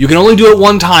cool. You can only do it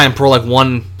one time per like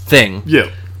one thing.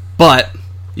 Yeah. But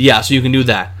yeah, so you can do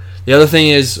that. The other thing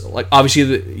is like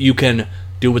obviously you can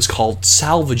do what's called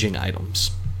salvaging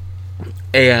items.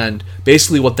 And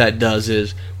basically what that does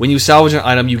is when you salvage an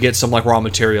item, you get some like raw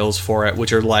materials for it,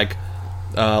 which are like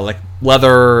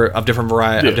leather of different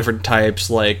variety of different types,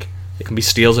 like it can be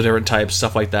steels of different types,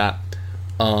 stuff like that.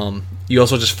 You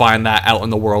also just find that out in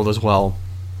the world as well.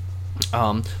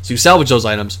 So you salvage those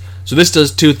items. So this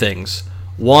does two things.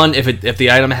 One, if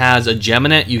the item has a gem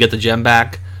in it, you get the gem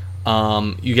back.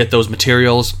 You get those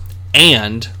materials,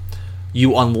 and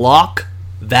you unlock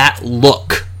that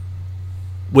look,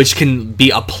 which can be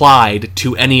applied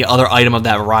to any other item of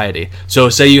that variety. So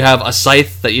say you have a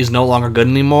scythe that is no longer good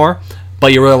anymore,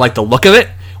 but you really like the look of it.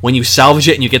 When you salvage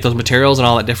it and you get those materials and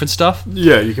all that different stuff,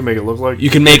 yeah, you can make it look like you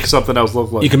can make something else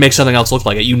look like. You can make something else look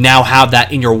like it. You now have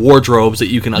that in your wardrobes that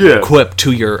you can equip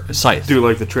to your scythe. Do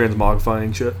like the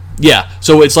transmogrifying shit. Yeah,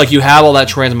 so it's like you have all that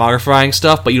transmogrifying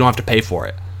stuff, but you don't have to pay for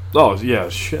it. Oh yeah,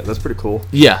 shit, that's pretty cool.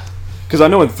 Yeah, because I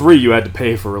know in 3 you had to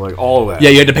pay for like all of that. Yeah,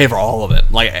 you had to pay for all of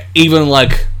it. Like even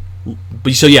like,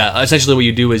 so yeah, essentially what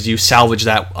you do is you salvage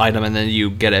that item and then you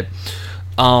get it.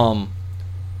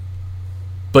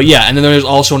 But yeah, and then there's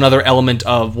also another element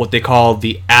of what they call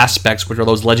the aspects, which are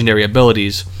those legendary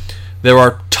abilities. There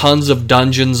are tons of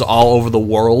dungeons all over the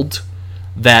world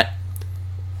that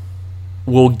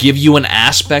will give you an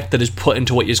aspect that is put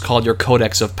into what is called your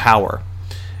Codex of Power.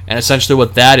 And essentially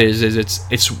what that is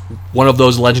it's one of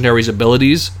those legendary's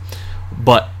abilities,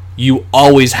 but you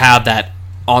always have that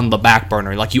on the back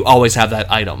burner. Like, you always have that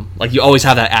item. Like, you always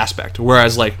have that aspect.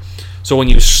 Whereas, like, so when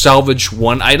you salvage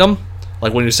one item,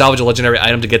 like when you salvage a legendary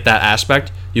item to get that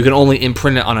aspect, you can only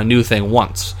imprint it on a new thing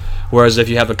once. Whereas if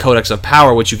you have the Codex of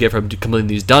Power, which you get from completing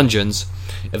these dungeons,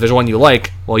 if there's one you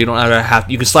like, well, you don't have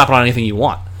you can slap it on anything you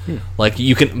want. Like,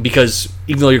 you can, because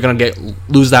even though you're going to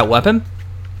lose that weapon,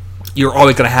 you're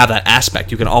always going to have that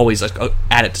aspect. You can always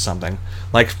add it to something.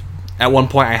 Like, at one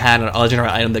point I had a legendary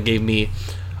item that gave me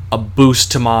a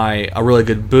really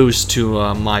good boost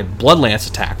to my Blood Lance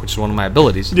attack, which is one of my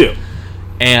abilities. Yeah.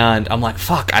 And I'm like,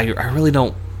 fuck, I really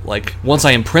don't, like, once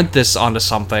I imprint this onto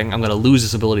something, I'm going to lose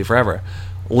this ability forever.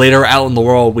 Later out in the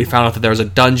world, we found out that there's a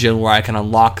dungeon where I can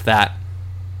unlock that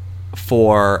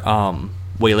for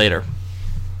way later.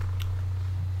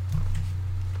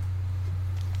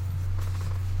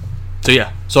 So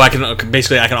yeah, so I can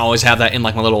always have that in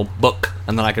like my little book,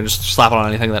 and then I can just slap it on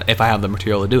anything that if I have the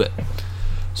material to do it.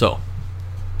 So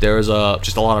there's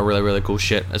just a lot of really, really cool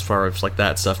shit as far as like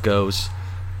that stuff goes.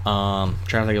 Trying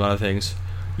to think of other things.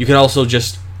 You can also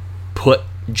just put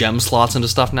gem slots into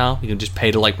stuff now. You can just pay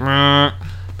to like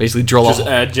basically drill. Just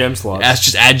add gem slots.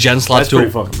 Just add gem slots to it.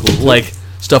 Fucking cool. Like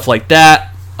stuff like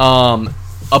that.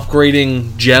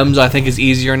 Upgrading gems, I think, is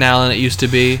easier now than it used to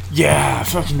be. Yeah,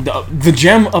 fucking the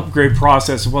gem upgrade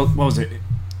process. What was it?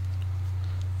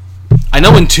 I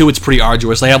know in 2 it's pretty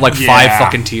arduous. They have like 5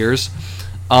 fucking tiers.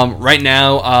 Right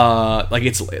now, like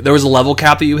there was a level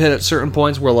cap that you hit at certain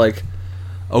points where like,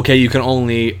 okay, you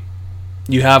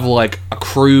have like a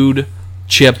crude,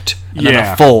 chipped, and then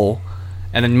a full,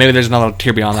 and then maybe there's another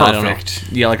tier beyond that. I don't know.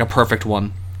 Yeah, like a perfect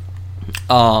one.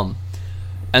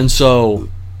 And so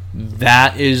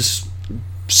that is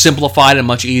simplified and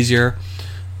much easier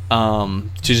to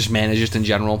just manage just in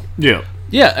general. Yeah.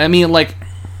 Yeah, I mean, like,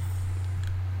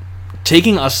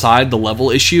 taking aside the level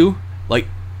issue, like,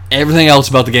 everything else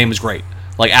about the game is great.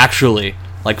 Like, actually,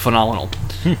 like, phenomenal.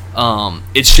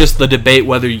 It's just the debate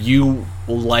whether you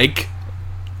like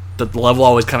that the level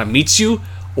always kind of meets you,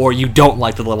 or you don't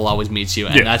like that the level always meets you,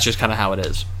 and that's just kind of how it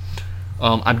is.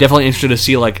 I'm definitely interested to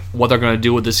see like what they're going to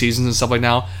do with the seasons and stuff like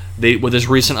now. With this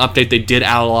recent update, they did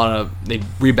add they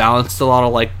rebalanced a lot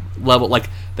of like level, like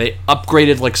they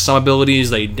upgraded like some abilities,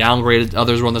 they downgraded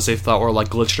others, ones that they thought were like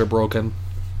glitched or broken.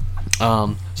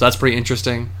 So that's pretty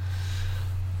interesting.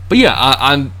 But yeah,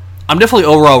 I'm definitely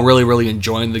overall really, really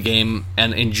enjoying the game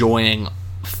and enjoying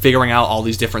figuring out all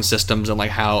these different systems and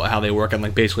like how they work and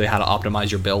like basically how to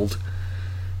optimize your build.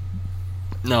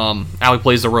 Ali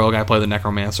plays the rogue, I play the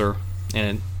necromancer.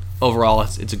 And overall,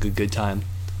 it's a good time.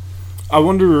 I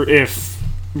wonder if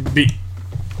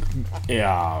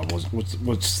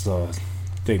what's the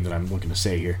thing that I'm looking to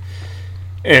say here?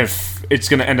 If it's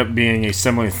going to end up being a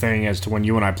similar thing as to when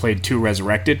you and I played 2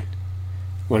 Resurrected,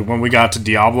 like when we got to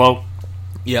Diablo,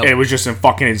 it was just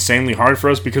fucking insanely hard for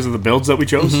us because of the builds that we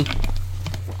chose,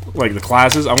 like the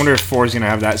classes. I wonder if 4 is going to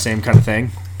have that same kind of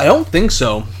thing. I don't think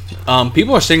so.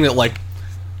 People are saying that like.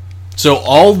 So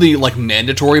all the like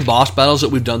mandatory boss battles that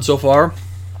we've done so far,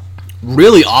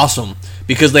 really awesome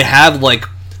because they have like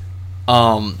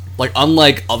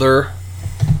unlike other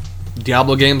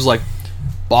Diablo games, like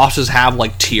bosses have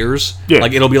like tiers. Yeah.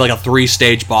 Like it'll be like a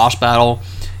 3-stage boss battle,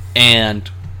 and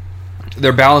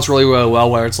they're balanced really, really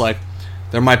well. Where it's like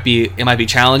it might be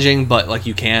challenging, but like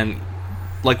you can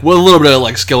like with a little bit of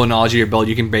like skill and knowledge of your build,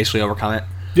 you can basically overcome it.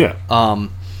 Yeah.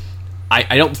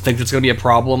 I don't think that's going to be a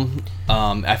problem.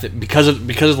 Because of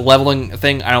the leveling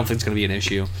thing, I don't think it's going to be an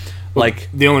issue. Like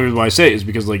the only reason why I say it is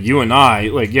because like you and I,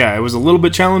 like it was a little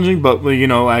bit challenging, but you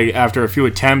know, after a few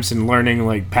attempts and learning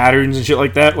like patterns and shit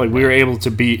like that, like we were able to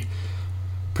beat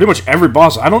pretty much every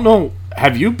boss. I don't know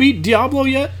have you beat Diablo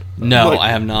yet? No, I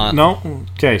have not. No?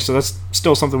 Okay, so that's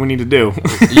still something we need to do.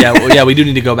 yeah, we do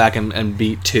need to go back and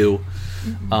beat 2.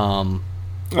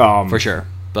 For sure.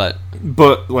 But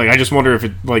like, I just wonder if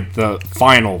it, like, the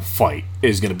final fight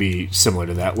is going to be similar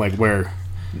to that, like where.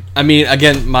 I mean,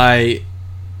 again, my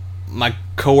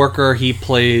coworker, he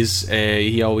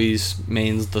always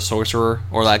mains the sorcerer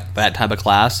or like that type of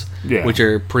class, which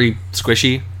are pretty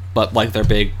squishy, but like they're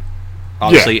big,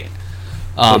 obviously.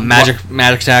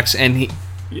 Magic attacks, and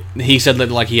he said that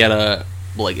like he had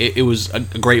it was a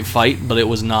great fight, but it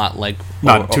was not like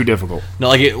too difficult. No,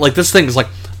 like this thing is like.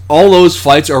 All those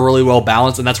fights are really well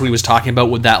balanced, and that's what he was talking about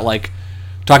with that, like,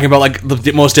 talking about, like,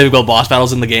 the most difficult boss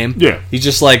battles in the game. Yeah. He's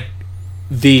just, like,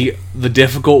 the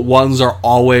difficult ones are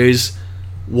always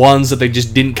ones that they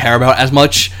just didn't care about as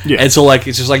much. Yeah. And so, like,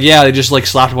 it's just like, yeah, they just, like,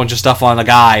 slapped a bunch of stuff on the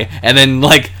guy, and then,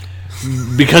 like,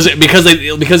 because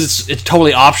it's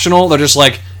totally optional, they're just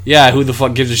like, yeah, who the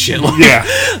fuck gives a shit? Like, yeah.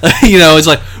 You know, it's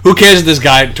like, who cares if this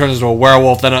guy turns into a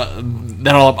werewolf, then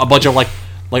a bunch of, like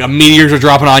a meteors are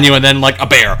dropping on you, and then like a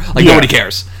bear. Like nobody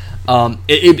cares.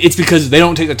 It's because they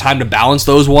don't take the time to balance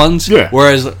those ones. Yeah.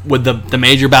 Whereas with the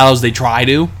major battles, they try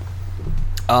to.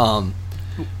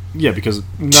 Yeah, because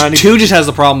 2 just has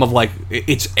the problem of like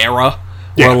its era,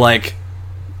 where like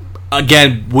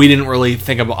again we didn't really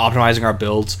think about optimizing our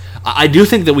builds. I do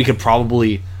think that we could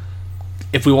probably,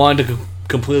 if we wanted to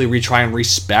completely retry and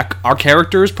respec our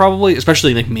characters, probably,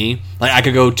 especially like me, like I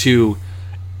could go to.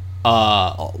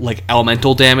 Like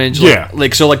elemental damage,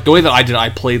 like so, like the way that I did, I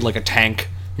played like a tank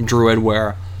druid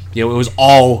where it was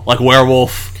all like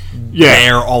werewolf,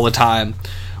 bear all the time.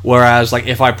 Whereas like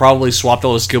if I probably swapped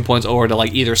all those skill points over to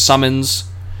like either summons,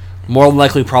 more than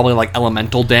likely probably like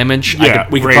elemental damage. We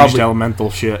could probably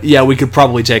elemental shit. Yeah, we could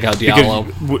probably take out Diablo.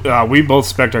 Because, we both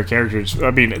spec'd our characters.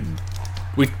 I mean,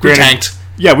 we tanked.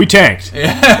 Yeah, we tanked.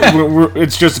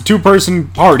 It's just a 2-person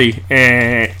party,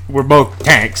 and we're both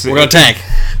tanks. We're gonna tank.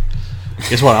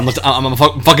 Guess what? I'm a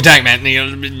fucking tank, man.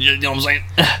 You know what I'm saying?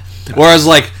 Whereas,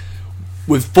 like,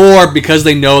 with 4, because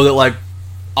they know that, like,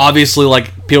 obviously, like,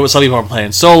 some people are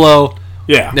playing solo.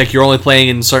 Yeah. Like, you're only playing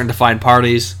in certain defined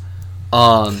parties.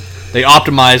 They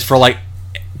optimize for, like,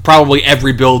 probably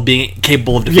every build being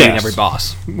capable of defeating every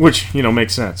boss. Which,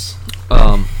 makes sense.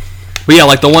 But yeah,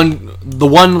 like, the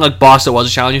one like boss that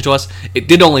was challenging to us, it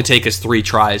did only take us 3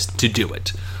 tries to do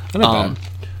it. Not bad.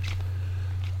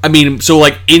 I mean, so,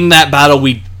 like, in that battle,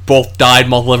 we both died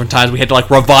multiple different times. We had to, like,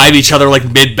 revive each other, like,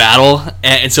 mid-battle.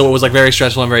 And so it was, like, very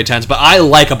stressful and very tense. But I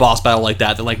like a boss battle like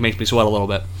that like, makes me sweat a little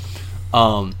bit.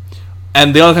 And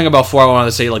the other thing about 4 I wanted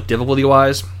to say, like,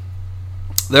 difficulty-wise,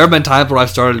 there have been times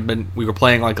where we were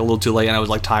playing, like, a little too late and I was,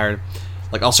 like, tired.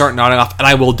 Like, I'll start nodding off and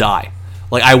I will die.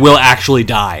 Like, I will actually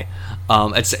die.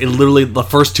 It's literally the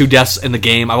first 2 deaths in the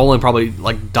game. I've only probably,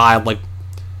 like, died, like,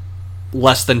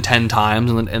 less than 10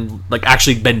 times and like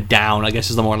actually been down, I guess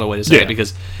is the more the way to say it,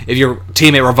 because if your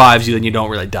teammate revives you, then you don't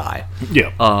really die.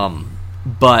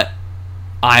 But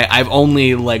I've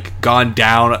only like gone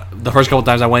down, the first couple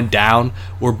times I went down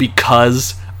were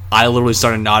because I literally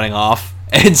started nodding off,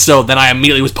 and so then I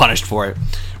immediately was punished for it,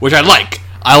 which I like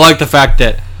the fact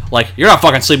that like, you're not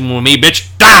fucking sleeping with me, bitch,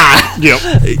 die.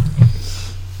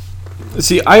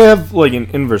 See, I have like an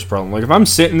inverse problem. Like if I'm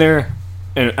sitting there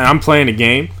and I'm playing a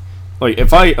game, like,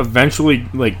 if I eventually,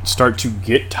 like, start to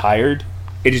get tired,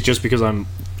 it is just because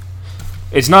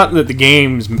it's not that the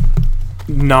game's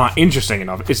not interesting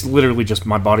enough. It's literally just,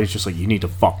 my body's just like, you need to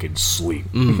fucking sleep.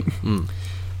 But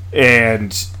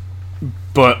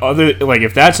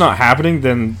if that's not happening,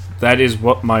 then that is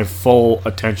what my full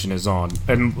attention is on.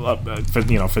 And, for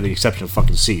the exception of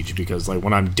fucking Siege, because, like,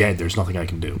 when I'm dead, there's nothing I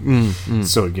can do.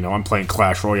 So, I'm playing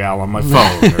Clash Royale on my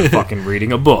phone, or fucking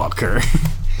reading a book, or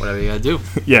whatever you gotta do.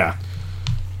 Yeah.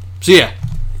 So yeah,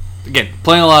 again,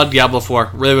 playing a lot of Diablo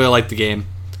 4, really, really like the game.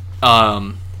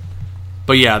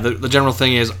 But yeah, the general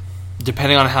thing is,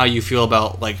 depending on how you feel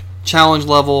about, like, challenge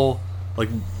level, like,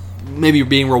 maybe you're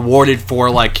being rewarded for,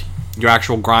 like, your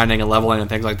actual grinding and leveling and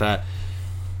things like that,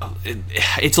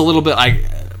 it's a little bit,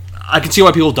 I can see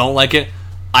why people don't like it.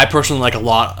 I personally like a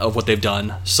lot of what they've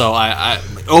done, so I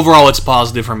overall it's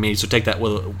positive for me, so take that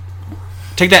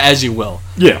as you will.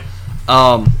 Yeah.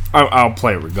 I'll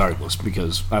play it regardless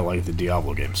because I like the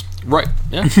Diablo games. Right.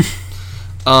 Yeah.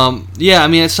 Yeah. I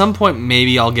mean, at some point,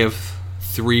 maybe I'll give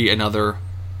 3 another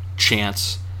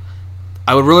chance.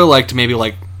 I would really like to maybe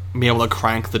like be able to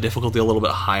crank the difficulty a little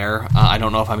bit higher. I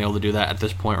don't know if I'm able to do that at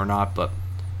this point or not, but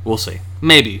we'll see.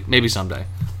 Maybe someday.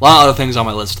 A lot of other things on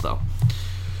my list though.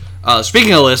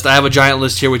 Speaking of list, I have a giant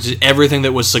list here, which is everything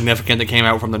that was significant that came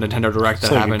out from the Nintendo Direct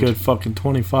that happened. A good fucking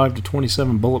 25 to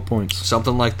 27 bullet points.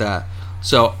 Something like that.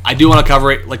 So I do want to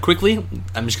cover it like quickly.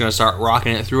 I'm just gonna start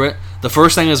rocking it through it. The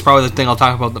first thing is probably the thing I'll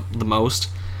talk about the most.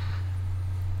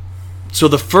 So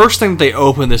the first thing they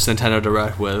open this Nintendo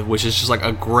Direct with, which is just like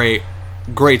a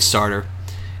great starter,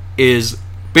 is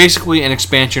basically an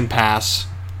expansion pass,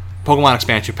 Pokemon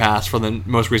expansion pass for the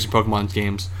most recent Pokemon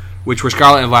games, which were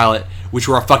Scarlet and Violet, which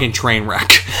were a fucking train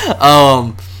wreck.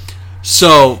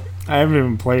 So I haven't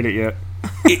even played it yet.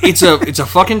 it's a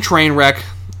fucking train wreck.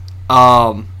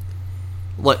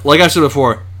 Like I said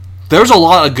before, there's a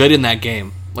lot of good in that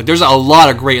game. Like there's a lot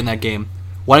of great in that game.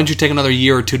 Why didn't you take another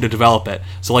year or two to develop it?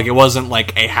 So like it wasn't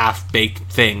like a half-baked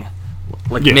thing.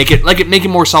 Like make it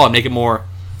more solid, make it more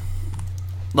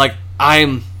like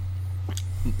I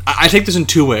take this in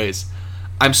two ways.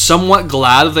 I'm somewhat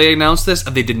glad that they announced this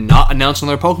and they did not announce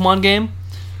another Pokemon game,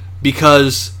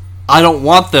 because I don't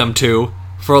want them to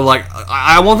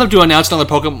I want them to announce another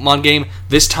Pokemon game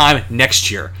this time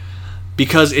next year,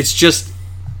 because it's just,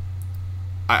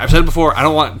 I've said it before, I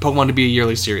don't want Pokemon to be a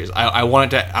yearly series. I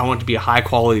want it to be a high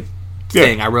quality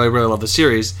thing. Yeah. I really, really love the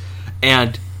series.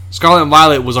 And Scarlet and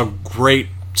Violet was a great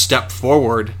step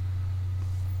forward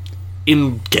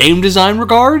in game design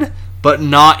regard, but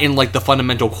not in like the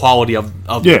fundamental quality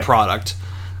of the product.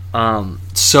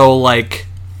 So like,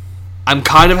 I'm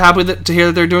kind of happy to hear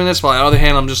that they're doing this, but on the other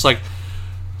hand, I'm just like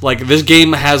this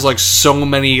game has like so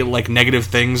many like negative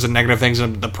things in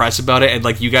the press about it, and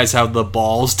like you guys have the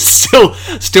balls to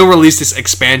still release this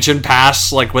expansion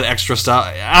pass like with extra stuff.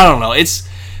 I don't know.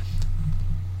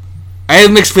 I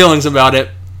have mixed feelings about it,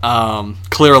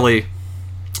 clearly,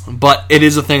 but it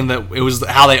is a thing that it was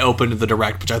how they opened the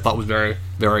Direct, which I thought was very,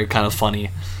 very kind of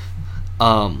funny.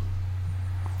 But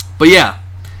yeah,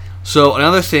 so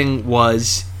another thing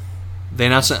was they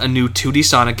announced a new 2D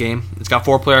Sonic game. It's got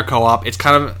 4-player co-op. It's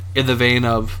kind of in the vein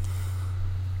of,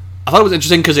 I thought it was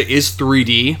interesting because it is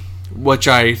 3D, which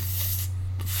I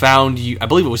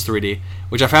believe it was 3D,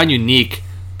 which I found unique,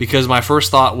 because my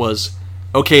first thought was,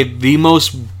 okay,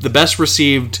 the best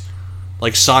received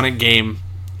like Sonic game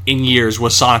in years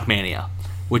was Sonic Mania,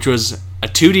 which was a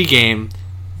 2D game,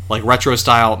 like retro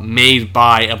style, made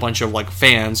by a bunch of like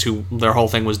fans who their whole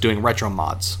thing was doing retro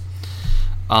mods.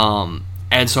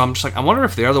 And so I'm just like, I wonder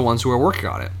if they're the ones who are working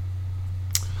on it.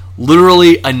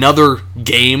 Literally another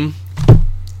game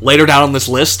later down on this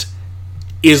list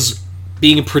is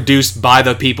being produced by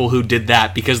the people who did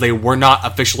that, because they were not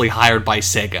officially hired by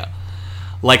Sega.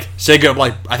 Like Sega,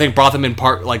 like I think brought them in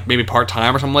maybe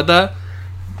part-time or something like that.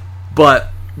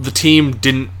 But the team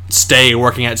didn't stay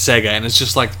working at Sega, and it's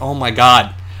just like, oh my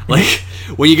god. Like,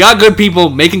 when you got good people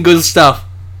making good stuff,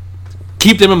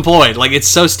 keep them employed. Like, it's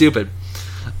so stupid.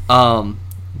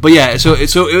 But yeah, so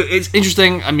it's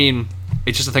interesting. I mean,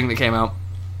 it's just a thing that came out.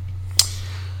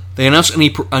 They announced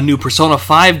a new Persona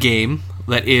 5 game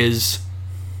that is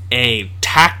a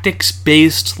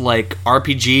tactics-based like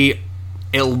RPG.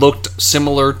 It looked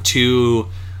similar to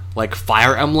like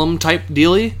Fire Emblem type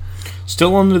dealy.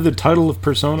 Still under the title of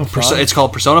Persona 5? It's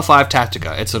called Persona 5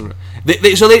 Tactica. It's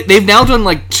they've now done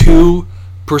like 2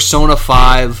 Persona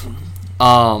 5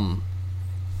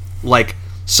 like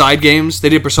side games. They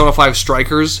did Persona 5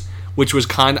 Strikers, which was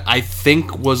I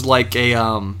think was like a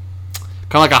kind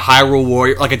of like a Hyrule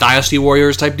Warrior, like a Dynasty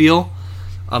Warriors type deal.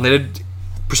 They did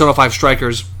Persona 5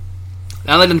 Strikers.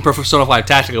 Now they did Persona 5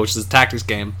 Tactica, which is a tactics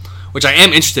game, which I am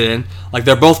interested in. Like,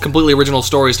 they're both completely original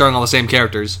stories starring all the same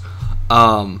characters.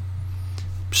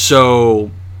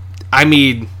 So, I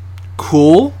mean,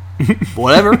 cool,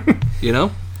 whatever, you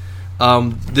know?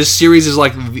 This series is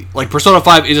like Persona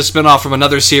 5 is a spin-off from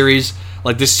another series.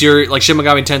 Like, this series, like Shin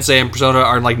Megami Tensei and Persona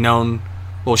are like known,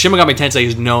 well, Shin Megami Tensei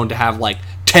is known to have like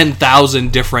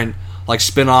 10,000 different like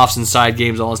spin-offs and side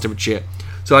games, all this different shit.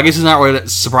 So I guess it's not really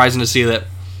surprising to see that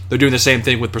they're doing the same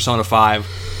thing with Persona 5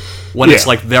 when it's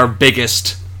like their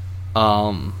biggest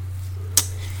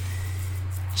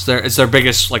it's their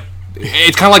biggest, like,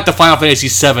 it's kind of like the Final Fantasy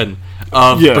 7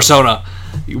 of Persona,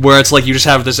 where it's like you just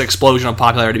have this explosion of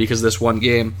popularity because of this one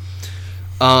game.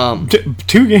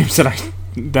 2 games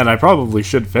that I probably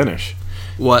should finish.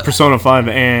 What? Persona 5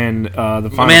 and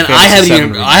the Final Fantasy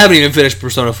I haven't even finished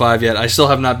Persona 5 yet. I still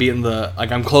have not beaten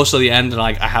I'm close to the end, and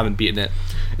I haven't beaten it.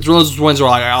 It's one of those ones where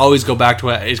like, I always go back to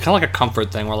it. It's kind of like a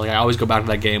comfort thing where like I always go back to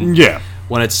that game. Yeah.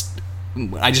 When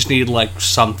I just need like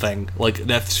something like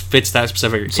that fits that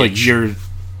specific. It's like your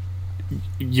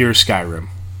Skyrim.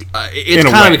 It's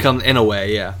kind of become in a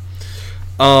way, yeah.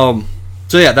 So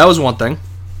yeah, that was one thing.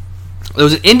 There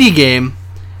was an indie game.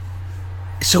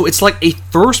 So it's like a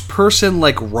first-person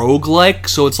like roguelike.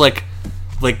 So it's like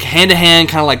hand-to-hand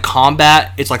kind of like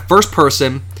combat. It's like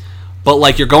first-person, but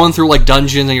like you're going through like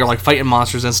dungeons and you're like fighting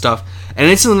monsters and stuff. And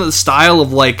it's in the style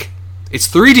of like It's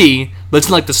 3D, but it's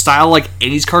in like the style like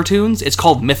 80s cartoons. It's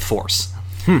called Myth Force.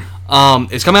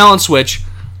 It's coming out on Switch,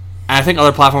 and I think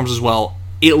other platforms as well.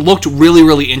 It looked really,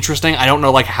 really interesting. I don't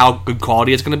know like how good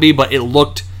quality it's going to be, but it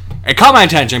caught my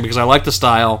attention because I like the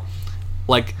style.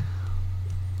 Like,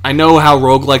 I know how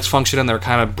roguelikes function and they're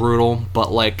kind of brutal,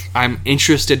 but like I'm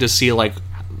interested to see like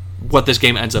what this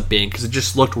game ends up being because it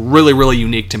just looked really, really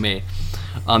unique to me.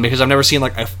 Because I've never seen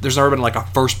like there's never been like a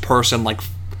first person like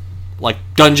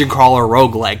dungeon crawler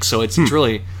roguelike, so it's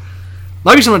really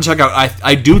might be something to check out.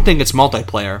 I do think it's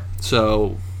multiplayer,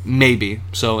 so maybe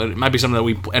it might be something that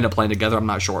we end up playing together. I'm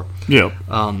not sure. Yeah.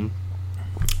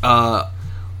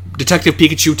 Detective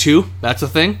Pikachu 2, that's a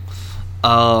thing.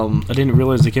 I didn't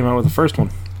realize they came out with the first one.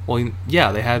 Well,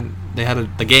 yeah, they had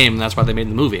the game, and that's why they made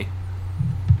the movie.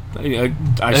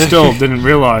 I still didn't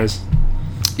realize.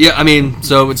 Yeah, I mean,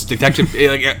 so it's Detective.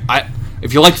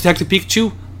 If you like Detective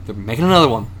Pikachu, they're making another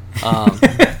one.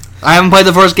 I haven't played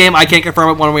the first game. I can't confirm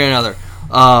it one way or another.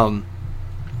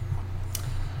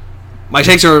 My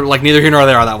takes are like neither here nor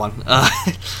there on that one.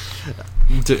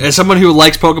 As someone who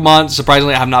likes Pokemon,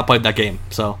 surprisingly, I have not played that game.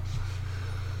 So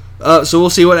we'll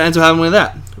see what ends up happening with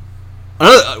that.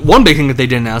 One big thing that they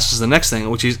did announce is the next thing,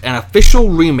 which is an official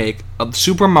remake of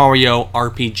Super Mario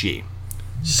RPG.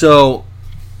 So,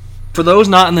 for those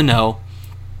not in the know,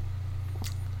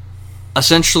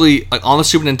 essentially, like on the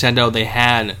Super Nintendo, they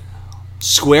had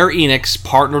Square Enix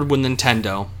partnered with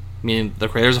Nintendo, meaning the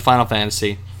creators of Final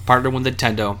Fantasy, partnered with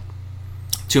Nintendo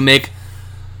to make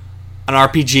an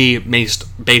RPG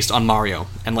based on Mario.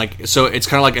 And like, so it's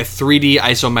kind of like a 3D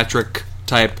isometric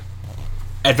type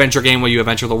adventure game where you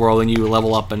adventure the world and you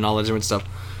level up and all that different stuff.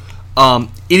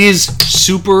 It is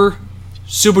super,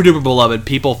 super duper beloved.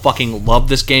 People fucking love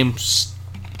this game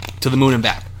to the moon and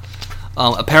back.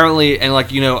 Apparently, and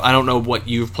like, you know, I don't know what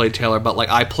you've played, Taylor, but like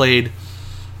I played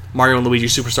Mario and Luigi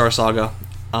Superstar Saga,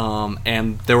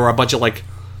 and there were a bunch of like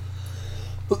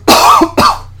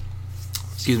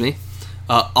excuse me,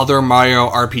 other Mario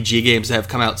RPG games that have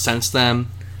come out since then.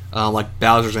 Like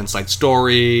Bowser's Inside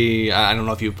Story. I don't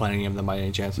know if you've played any of them by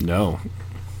any chance. No.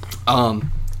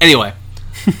 Anyway,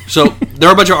 so there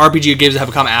are a bunch of RPG games that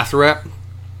have come after it,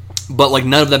 but like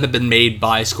none of them have been made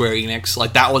by Square Enix.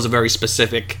 Like that was a very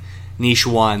specific niche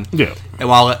one. Yeah. And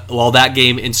while that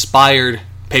game inspired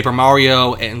Paper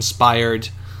Mario, it inspired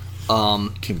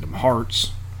Kingdom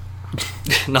Hearts.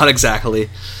 Not exactly.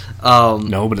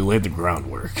 No, but it laid the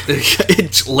groundwork.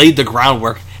 It laid the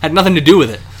groundwork. Had nothing to do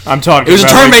with it. I'm talking. It was a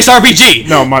turn-based RPG.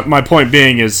 No, my point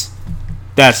being is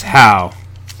that's how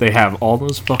they have all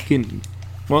those fucking.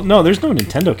 Well, no, there's no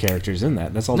Nintendo characters in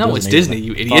that. That's all. No, it's Disney.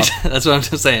 You idiot. That's what I'm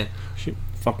just saying. Shit,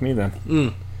 fuck me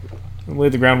then. I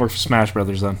laid the groundwork for Smash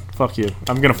Brothers then. Fuck you.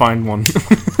 I'm gonna find one.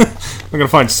 I'm gonna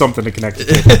find something to connect it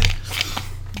to.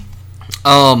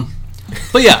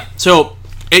 But yeah, so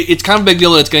it's kind of a big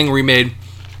deal that it's getting remade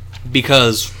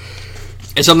because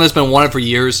it's something that's been wanted for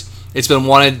years. It's been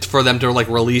wanted for them to like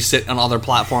release it on other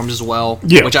platforms as well,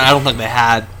 which I don't think they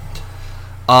had.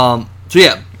 So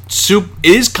yeah, it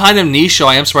is kind of niche. So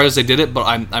I am surprised they did it, but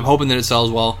I'm hoping that it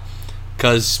sells well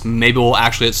because maybe we'll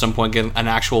actually at some point get an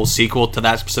actual sequel to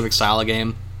that specific style of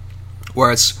game,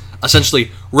 where it's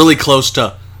essentially really close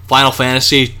to Final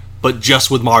Fantasy, but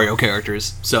just with Mario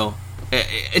characters. So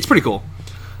it's pretty cool.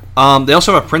 They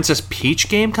also have a Princess Peach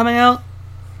game coming out.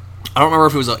 I don't remember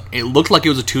if it was it looked like it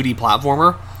was a 2D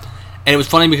platformer. And it was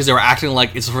funny because they were acting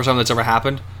like it's the first time that's ever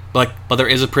happened. But there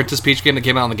is a Princess Peach game that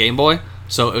came out on the Game Boy.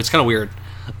 So it was kind of weird.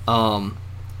 But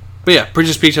yeah,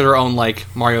 Princess Peach had her own like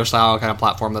Mario-style kind of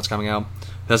platform that's coming out.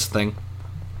 That's the thing.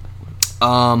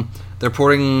 They're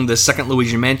porting the second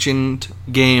Luigi Mansion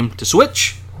game to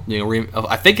Switch. You know,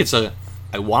 I think it's I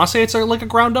want to say it's like a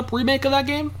ground-up remake of that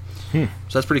game. So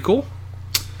that's pretty cool.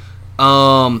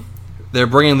 They're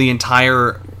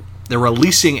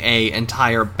releasing a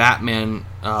entire Batman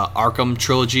Arkham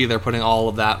trilogy. They're putting all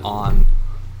of that on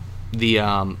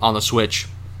the Switch.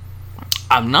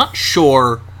 I'm not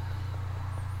sure.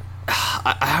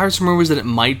 I heard some rumors that it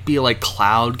might be like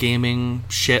cloud gaming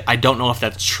shit. I don't know if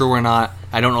that's true or not.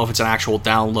 I don't know if it's an actual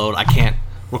download. I can't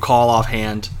recall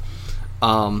offhand.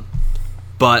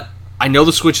 But I know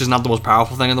the Switch is not the most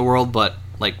powerful thing in the world, but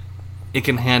like it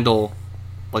can handle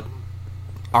like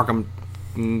Arkham.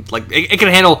 Like it can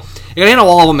handle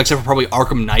all of them except for probably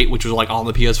Arkham Knight, which was like on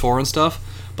the PS4 and stuff.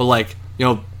 But like, you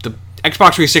know, the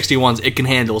Xbox 360 ones it can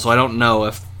handle, so I don't know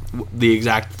if the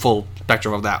exact full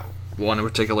spectrum of that one in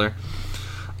particular.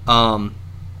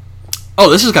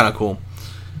 This is kind of cool.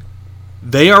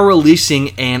 They are releasing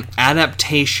an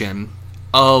adaptation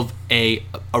of a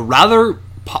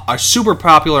super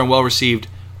popular and well received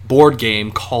board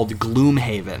game called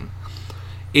Gloomhaven.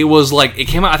 it was like, it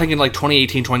came out, I think, in like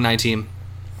 2018, 2019.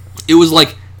 It was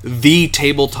like the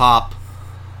tabletop,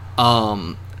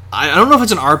 I don't know if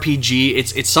it's an RPG,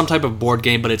 it's some type of board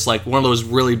game, but it's like one of those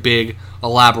really big,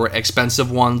 elaborate,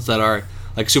 expensive ones that are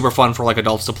like super fun for like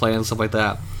adults to play and stuff like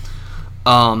that.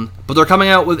 But they're coming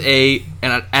out with an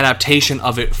adaptation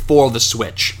of it for the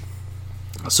Switch.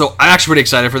 So I'm actually pretty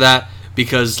excited for that,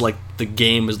 because like the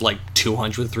game is like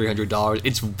 $200, $300.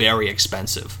 It's very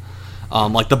expensive.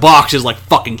 Like the box is like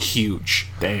fucking huge.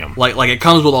 Damn. Like it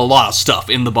comes with a lot of stuff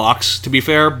in the box, to be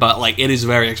fair, but like it is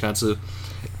very expensive.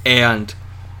 And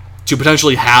to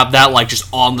potentially have that like just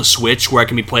on the Switch where it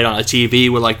can be played on a TV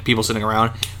with like people sitting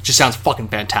around, just sounds fucking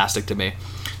fantastic to me.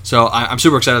 So I'm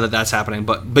super excited that that's happening.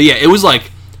 But yeah, it was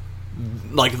like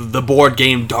the board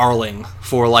game darling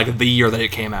for like the year that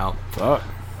it came out. Fuck.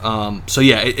 So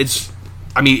yeah, it's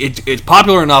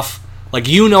popular enough. Like,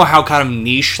 you know how kind of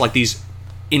niche like these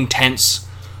intense,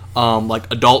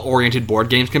 like adult oriented board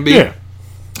games can be. Yeah.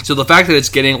 So the fact that it's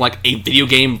getting like a video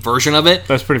game version of it,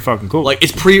 that's pretty fucking cool. Like,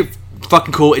 it's pretty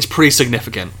fucking cool. It's pretty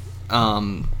significant.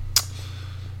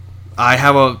 I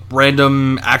have a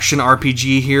random action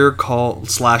RPG here called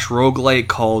 /roguelite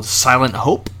called Silent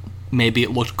Hope. Maybe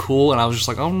it looked cool, and I was just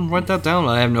like, "Oh, write that down."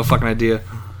 I have no fucking idea.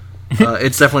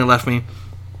 It's definitely left me.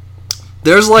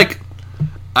 There's like,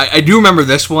 I do remember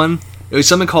this one. It was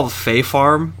something called Fae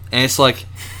Farm, and it's like,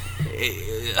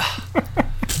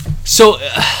 so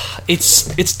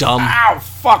it's dumb. Ow!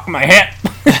 Fuck my hip.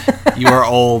 You are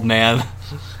old, man.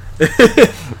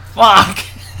 Fuck.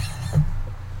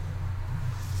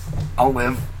 I'll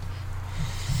live.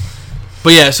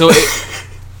 But yeah, so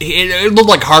it looked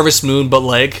like Harvest Moon, but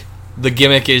like the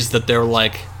gimmick is that they're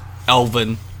like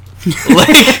elven.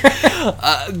 Like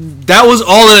that was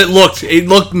all that it looked. It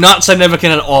looked not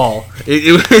significant at all.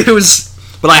 It was,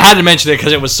 but I had to mention it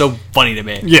because it was so funny to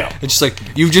me. Yeah, it's just like,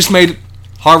 you've just made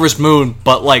Harvest Moon,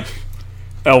 but like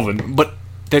elven, but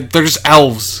they're just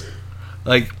elves.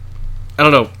 Like, I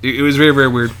don't know. It was very, very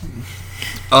weird.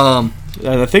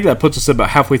 I think that puts us about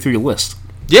halfway through your list.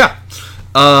 Yeah.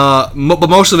 But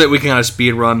most of it we can kind of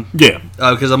speed run. Yeah.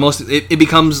 Because it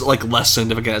becomes like less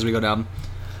significant as we go down,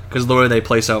 because of the way they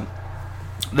place out.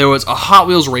 There was a Hot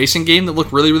Wheels racing game that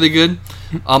looked really, really good.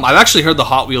 I've actually heard the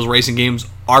Hot Wheels racing games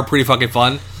are pretty fucking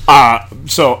fun.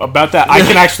 So about that, I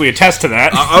can actually attest to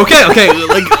that. Okay.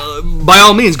 Like, by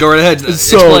all means, go right ahead.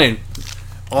 Explain.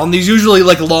 On these usually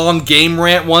like long game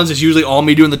rant ones, it's usually all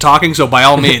me doing the talking. So by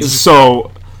all means.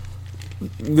 So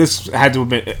this had to have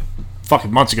been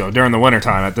fucking months ago, during the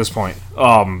wintertime at this point.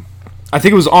 I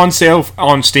think it was on sale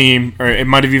on Steam, or it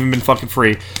might have even been fucking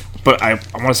free. But I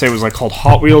want to say it was like called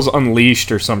Hot Wheels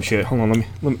Unleashed or some shit. Hold on,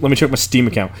 let me check my Steam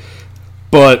account.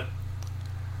 But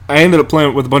I ended up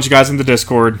playing with a bunch of guys in the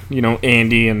Discord, you know,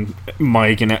 Andy and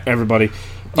Mike and everybody.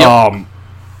 Yep.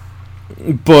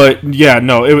 But yeah,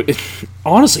 no, it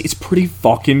honestly, it's pretty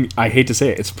fucking, I hate to say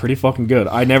it, it's pretty fucking good.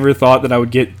 I never thought that I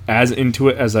would get as into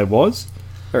it as I was.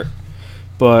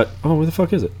 But where the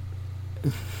fuck is it?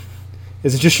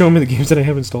 Is it just showing me the games that I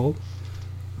have installed?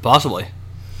 Possibly.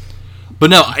 But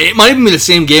no, it might even be the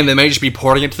same game. They might just be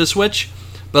porting it to the Switch.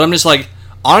 But I'm just like,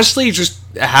 honestly, just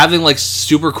having like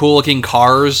super cool looking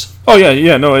cars. Oh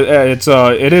yeah, no,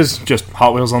 it is just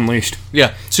Hot Wheels Unleashed.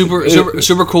 Yeah,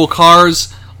 super cool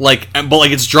cars. Like, but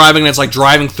like it's driving, and it's like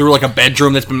driving through like a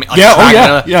bedroom that's been like,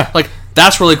 yeah. Like,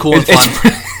 that's really cool and fun.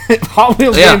 Hot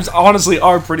Wheels games honestly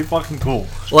are pretty fucking cool.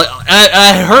 Like,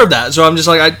 I heard that, so I'm just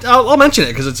like, I'll mention it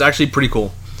because it's actually pretty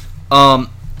cool.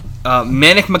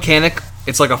 Manic Mechanic.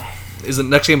 It's like the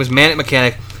next game is Manic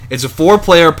Mechanic. It's a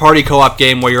 4-player party co-op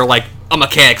game where you're like a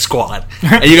mechanic squad,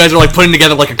 and you guys are like putting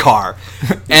together like a car.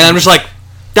 And I'm just like,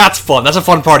 that's fun. That's a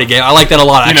fun party game. I like that a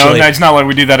lot. Actually, you know, it's not like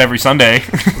we do that every Sunday.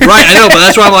 Right? I know, but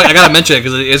that's why I'm like, I gotta mention it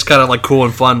because it is kind of like cool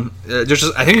and fun. I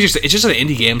think it's just an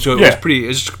indie game, so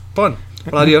it's just fun.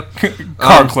 Fun idea.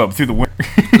 Car Club through the winter.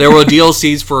 There were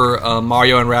DLCs for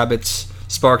Mario and Rabbids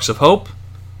Sparks of Hope.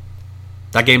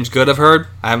 That game's good, I've heard.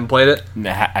 I haven't played it.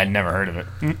 Nah, I'd never heard of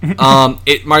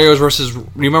it. Mario's versus. You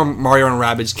remember Mario and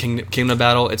Rabbids Kingdom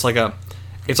Battle? It's like a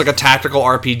tactical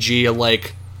RPG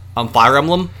like Fire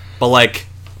Emblem, but like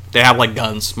they have like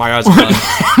guns. Mario has a gun.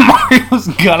 Mario's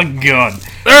got a gun.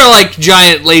 They're like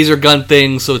giant laser gun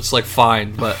things, so it's like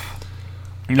fine. But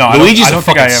no, Luigi's I don't a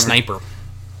fucking sniper.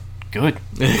 Good.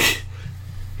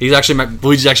 Luigi's actually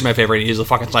my favorite. He's a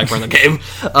fucking sniper in the game.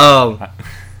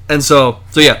 And so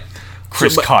yeah.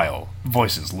 Chris Kyle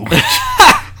voices Luigi.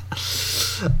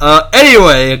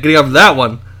 Anyway, getting up to that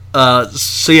one.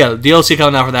 So yeah, DLC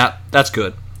coming out for that. That's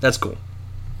good. That's cool.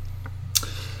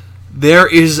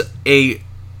 There is a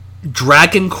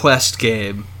Dragon Quest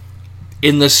game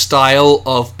in the style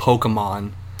of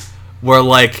Pokemon where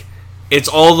like it's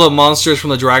all the monsters from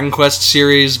the Dragon Quest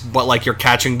series, but like you're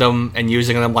catching them and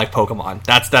using them like Pokemon.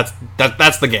 That's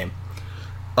the game.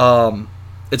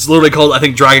 It's literally called, I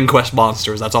think, Dragon Quest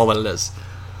Monsters. That's all that it is.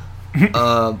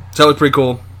 So that was pretty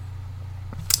cool.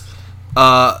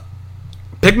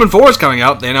 Pikmin 4 is coming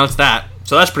out. They announced that,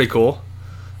 so that's pretty cool.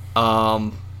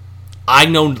 I've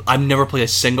never played a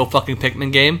single fucking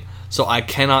Pikmin game, so I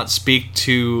cannot speak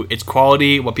to its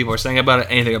quality, what people are saying about it,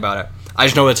 anything about it. I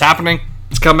just know it's happening.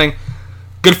 It's coming.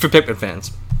 Good for Pikmin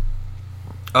fans.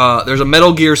 There's a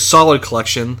Metal Gear Solid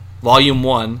Collection, Volume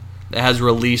 1, that has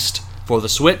released for the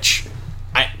Switch.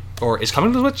 Or is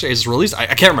coming to the Switch? Is released? I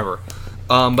can't remember.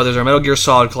 But there's a Metal Gear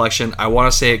Solid Collection. I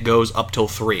want to say it goes up till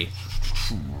 3.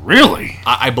 Really?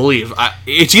 I believe.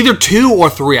 It's either 2 or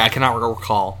 3. I cannot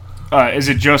recall. Is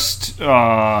it just...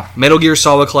 Metal Gear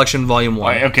Solid Collection, Volume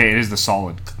 1. Okay, it is the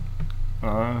Solid.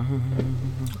 I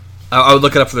would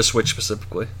look it up for the Switch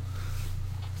specifically.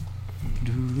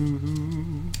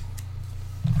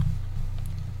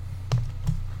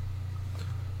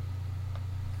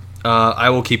 I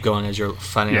will keep going as you're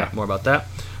finding out more about that.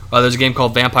 There's a game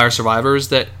called Vampire Survivors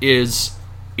that is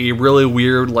a really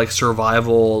weird, like,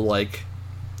 survival, like,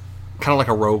 kind of like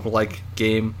a roguelike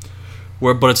game,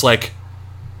 but it's like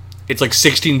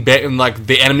 16-bit, and like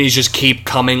the enemies just keep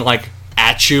coming like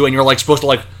at you, and you're like supposed to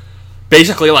like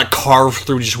basically like carve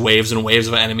through just waves and waves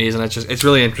of enemies, and it's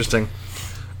really interesting.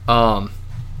 I'm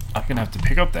gonna have to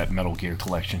pick up that Metal Gear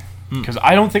collection because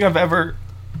I don't think I've ever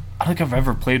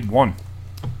played one.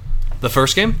 The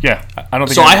first game? Yeah, I don't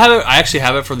think so. I have it. I actually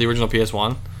have it for the original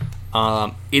PS1.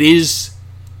 It is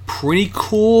pretty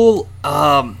cool.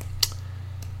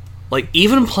 Like,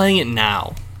 even playing it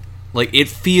now, like, it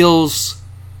feels...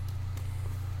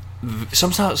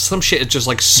 Some shit is just,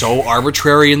 like, so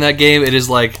arbitrary in that game. It is,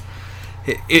 like...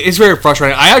 It's very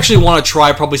frustrating. I actually want to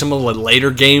try probably some of the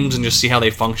later games and just see how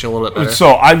they function a little bit better. So,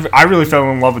 I really fell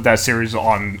in love with that series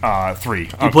on 3.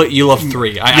 You love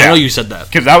 3. I know you said that.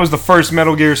 Because that was the first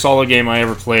Metal Gear Solid game I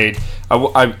ever played.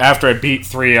 After I beat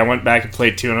 3, I went back and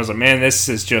played 2, and I was like, man, this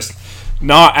is just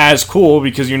not as cool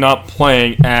because you're not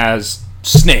playing as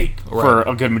Snake for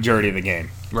a good majority of the game.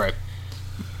 Right.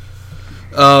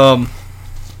 So,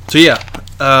 yeah.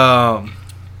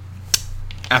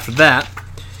 After that,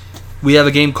 we have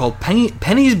a game called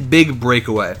Penny's Big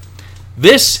Breakaway.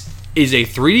 This is a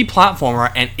 3D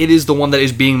platformer, and it is the one that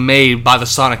is being made by the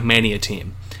Sonic Mania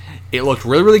team. It looked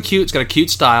really, really cute. It's got a cute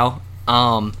style.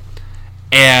 And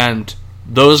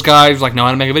those guys like know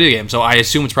how to make a video game, so I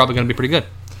assume it's probably going to be pretty good.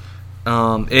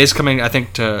 It is coming, I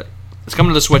think, it's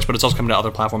coming to the Switch, but it's also coming to other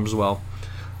platforms as well.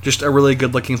 Just a really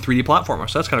good-looking 3D platformer,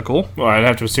 so that's kind of cool. Well, I'd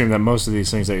have to assume that most of these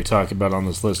things that you're talking about on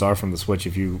this list are from the Switch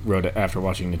if you wrote it after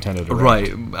watching Nintendo Direct.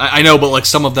 Right. I know, but like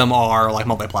some of them are like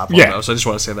multi-platform, though, so I just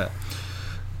want to say that.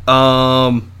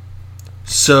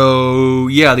 So,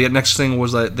 yeah, the next thing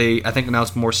was that they, I think,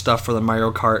 announced more stuff for the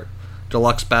Mario Kart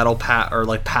Deluxe Battle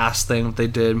Pass thing that they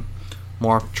did.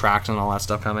 More tracks and all that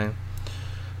stuff coming.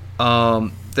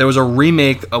 There was a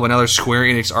remake of another Square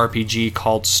Enix RPG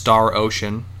called Star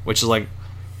Ocean, which is like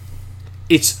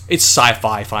it's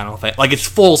sci-fi Final Fantasy, like it's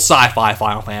full sci-fi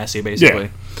Final Fantasy basically.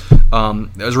 Yeah.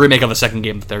 It was a remake of the second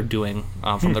game that they're doing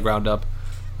from the ground up,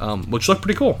 which looked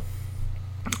pretty cool.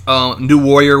 New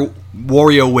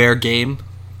WarioWare game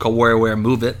called WarioWare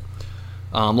Move It.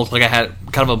 Looked like I had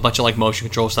kind of a bunch of like motion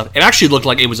control stuff. It actually looked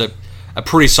like it was a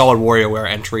pretty solid WarioWare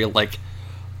entry. Like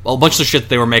a bunch of the shit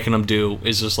they were making them do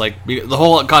is just like the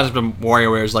whole concept of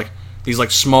WarioWare is like these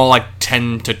like small like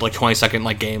 10 to like 20 second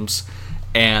like games,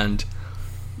 and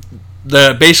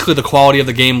basically the quality of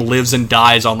the game lives and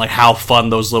dies on like how fun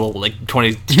those little like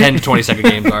 10 to 20 second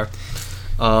games are.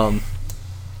 So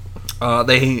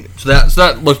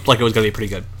that looked like it was gonna be pretty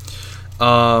good.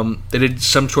 They did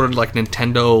some sort of like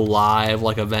Nintendo Live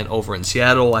like event over in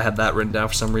Seattle. I had that written down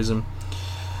for some reason.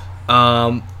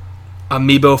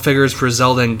 Amiibo figures for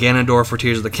Zelda and Ganondorf for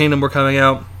Tears of the Kingdom were coming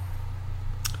out.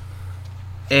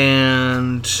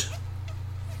 And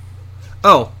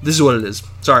this is what it is.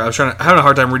 Sorry, I having a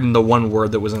hard time reading the one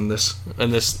word that was in this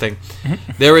thing.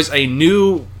 There is a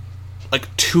new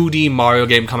like 2D Mario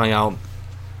game coming out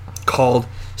called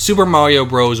Super Mario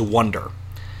Bros. Wonder.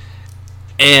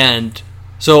 And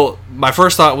so my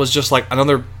first thought was just like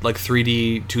another like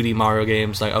 3D 2D Mario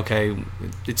games. Like, okay,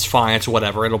 it's fine, it's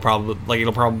whatever. It'll probably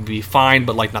be fine,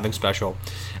 but like nothing special.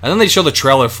 And then they show the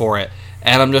trailer for it,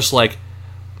 and I'm just like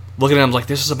looking at it, I'm like,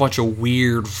 this is a bunch of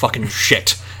weird fucking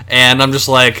shit. And I'm just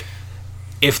like,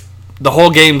 if the whole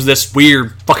game's this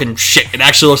weird fucking shit, it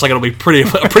actually looks like it'll be a pretty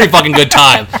fucking good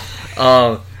time.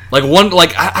 Like one,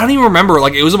 like I don't even remember.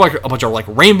 Like it was like a bunch of like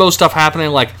rainbow stuff happening.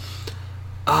 Like,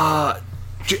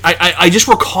 I just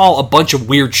recall a bunch of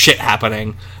weird shit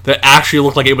happening that actually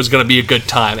looked like it was going to be a good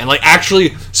time, and like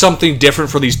actually something different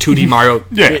for these 2D Mario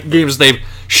games they've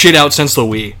shit out since the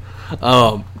Wii.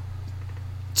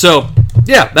 So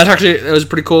yeah, it was a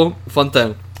pretty cool, fun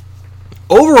thing.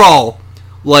 Overall,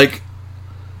 like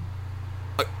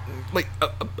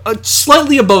a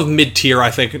slightly above mid tier,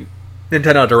 I think,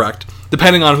 Nintendo Direct,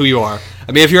 depending on who you are.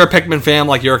 I mean, if you're a Pikmin fan,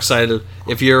 like, you're excited.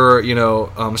 If you're,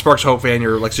 a Sparks of Hope fan,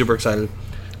 you're like super excited.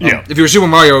 Yeah. If you're a Super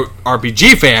Mario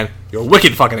RPG fan, you're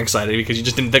wicked fucking excited because you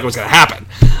just didn't think it was going to happen.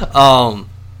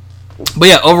 But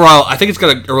yeah, overall, I think it's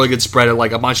got a really good spread of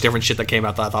like a bunch of different shit that came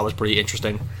out that I thought was pretty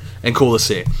interesting and cool to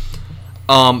see.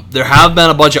 There have been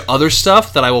a bunch of other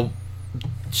stuff that I will...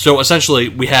 So essentially,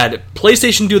 we had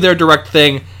PlayStation do their Direct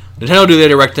thing, Nintendo do their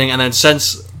Direct thing, and then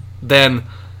since then,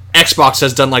 Xbox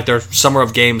has done like their Summer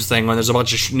of Games thing when there's a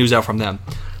bunch of news out from them.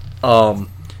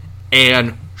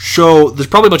 And so there's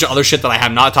probably a bunch of other shit that I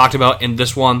have not talked about in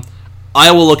this one.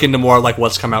 I will look into more like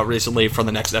what's come out recently for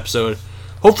the next episode.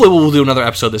 Hopefully we'll do another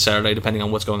episode this Saturday, depending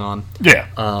on what's going on. Yeah.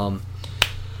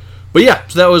 But yeah,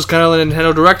 so that was kind of the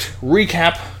Nintendo Direct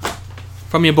recap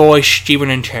from your boy Steven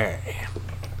and Terry.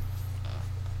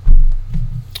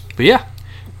 But yeah,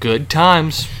 good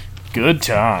times. Good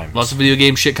times. Lots of video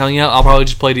game shit coming out. I'll probably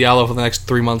just play Diablo for the next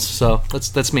 3 months, so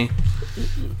that's me.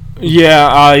 Yeah,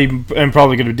 I am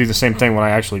probably going to do the same thing when I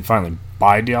actually finally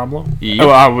buy Diablo.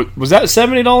 Yep. Was that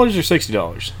 $70 or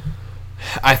 $60?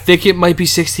 I think it might be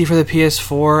 $60 for the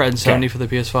PS4 and $70 for the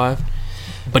PS5.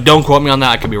 But don't quote me on that,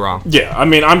 I could be wrong. Yeah, I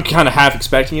mean, I'm kind of half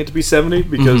expecting it to be $70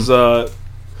 because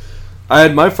I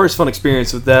had my first fun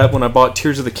experience with that when I bought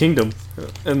Tears of the Kingdom.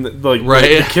 And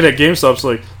the kid at GameStop's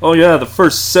like, oh yeah, the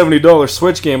first $70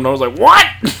 Switch game. And I was like, what?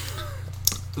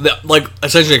 Like,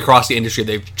 essentially across the industry,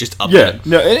 they've just upped it.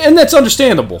 Yeah, and that's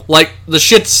understandable. Like, the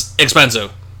shit's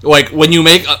expensive. Like, when you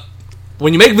make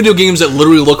video games that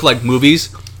literally look like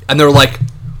movies, and they're like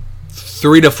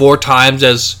 3 to 4 times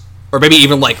as, or maybe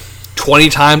even like 20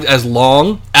 times as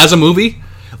long as a movie,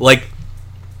 like,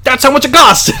 that's how much it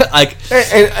costs. Like,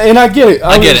 and I get it.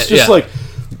 I get it. Just like,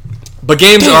 but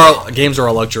games are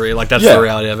a luxury. Like, that's the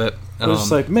reality of it. It's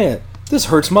like, man, this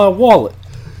hurts my wallet.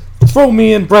 Throw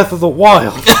me in Breath of the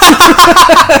Wild.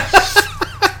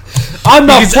 I'm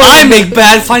not. Because I make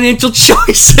bad financial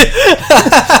choices.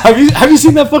 Have you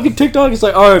seen that fucking TikTok? It's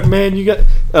like, all right, man, you got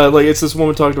like, it's this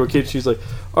woman talking to her kid. She's like,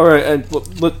 all right, and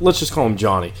let's just call him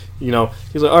Johnny. You know,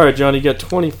 he's like, all right, Johnny, you got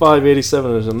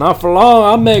 2587. And not for long,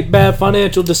 I make bad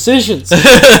financial decisions.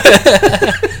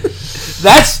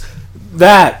 That's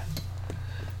that.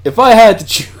 If I had to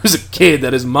choose a kid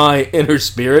that is my inner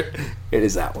spirit, it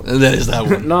is that one. That is that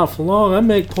one. Not for long, I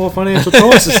make poor financial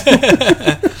choices.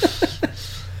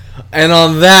 And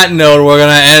on that note, we're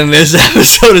going to end this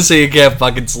episode so you can't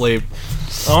fucking sleep.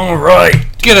 All right.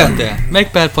 Get out there.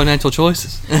 Make bad financial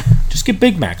choices. Just get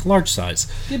Big Mac, large size.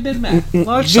 Get Big Mac,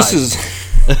 large size.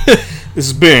 This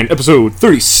has been episode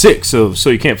 36 of So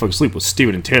You Can't Fucking Sleep with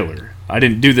Steven and Taylor. I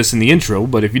didn't do this in the intro,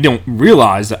 but if you don't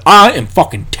realize that I am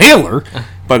fucking Taylor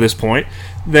by this point,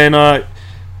 then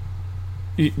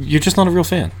you're just not a real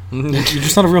fan. You're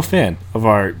just not a real fan of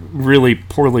our really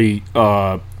poorly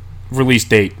release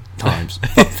date times.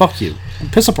 Fuck you.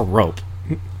 Piss up a rope.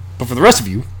 But for the rest of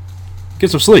you, get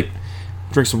some sleep.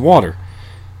 Drink some water.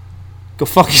 Go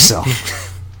fuck yourself.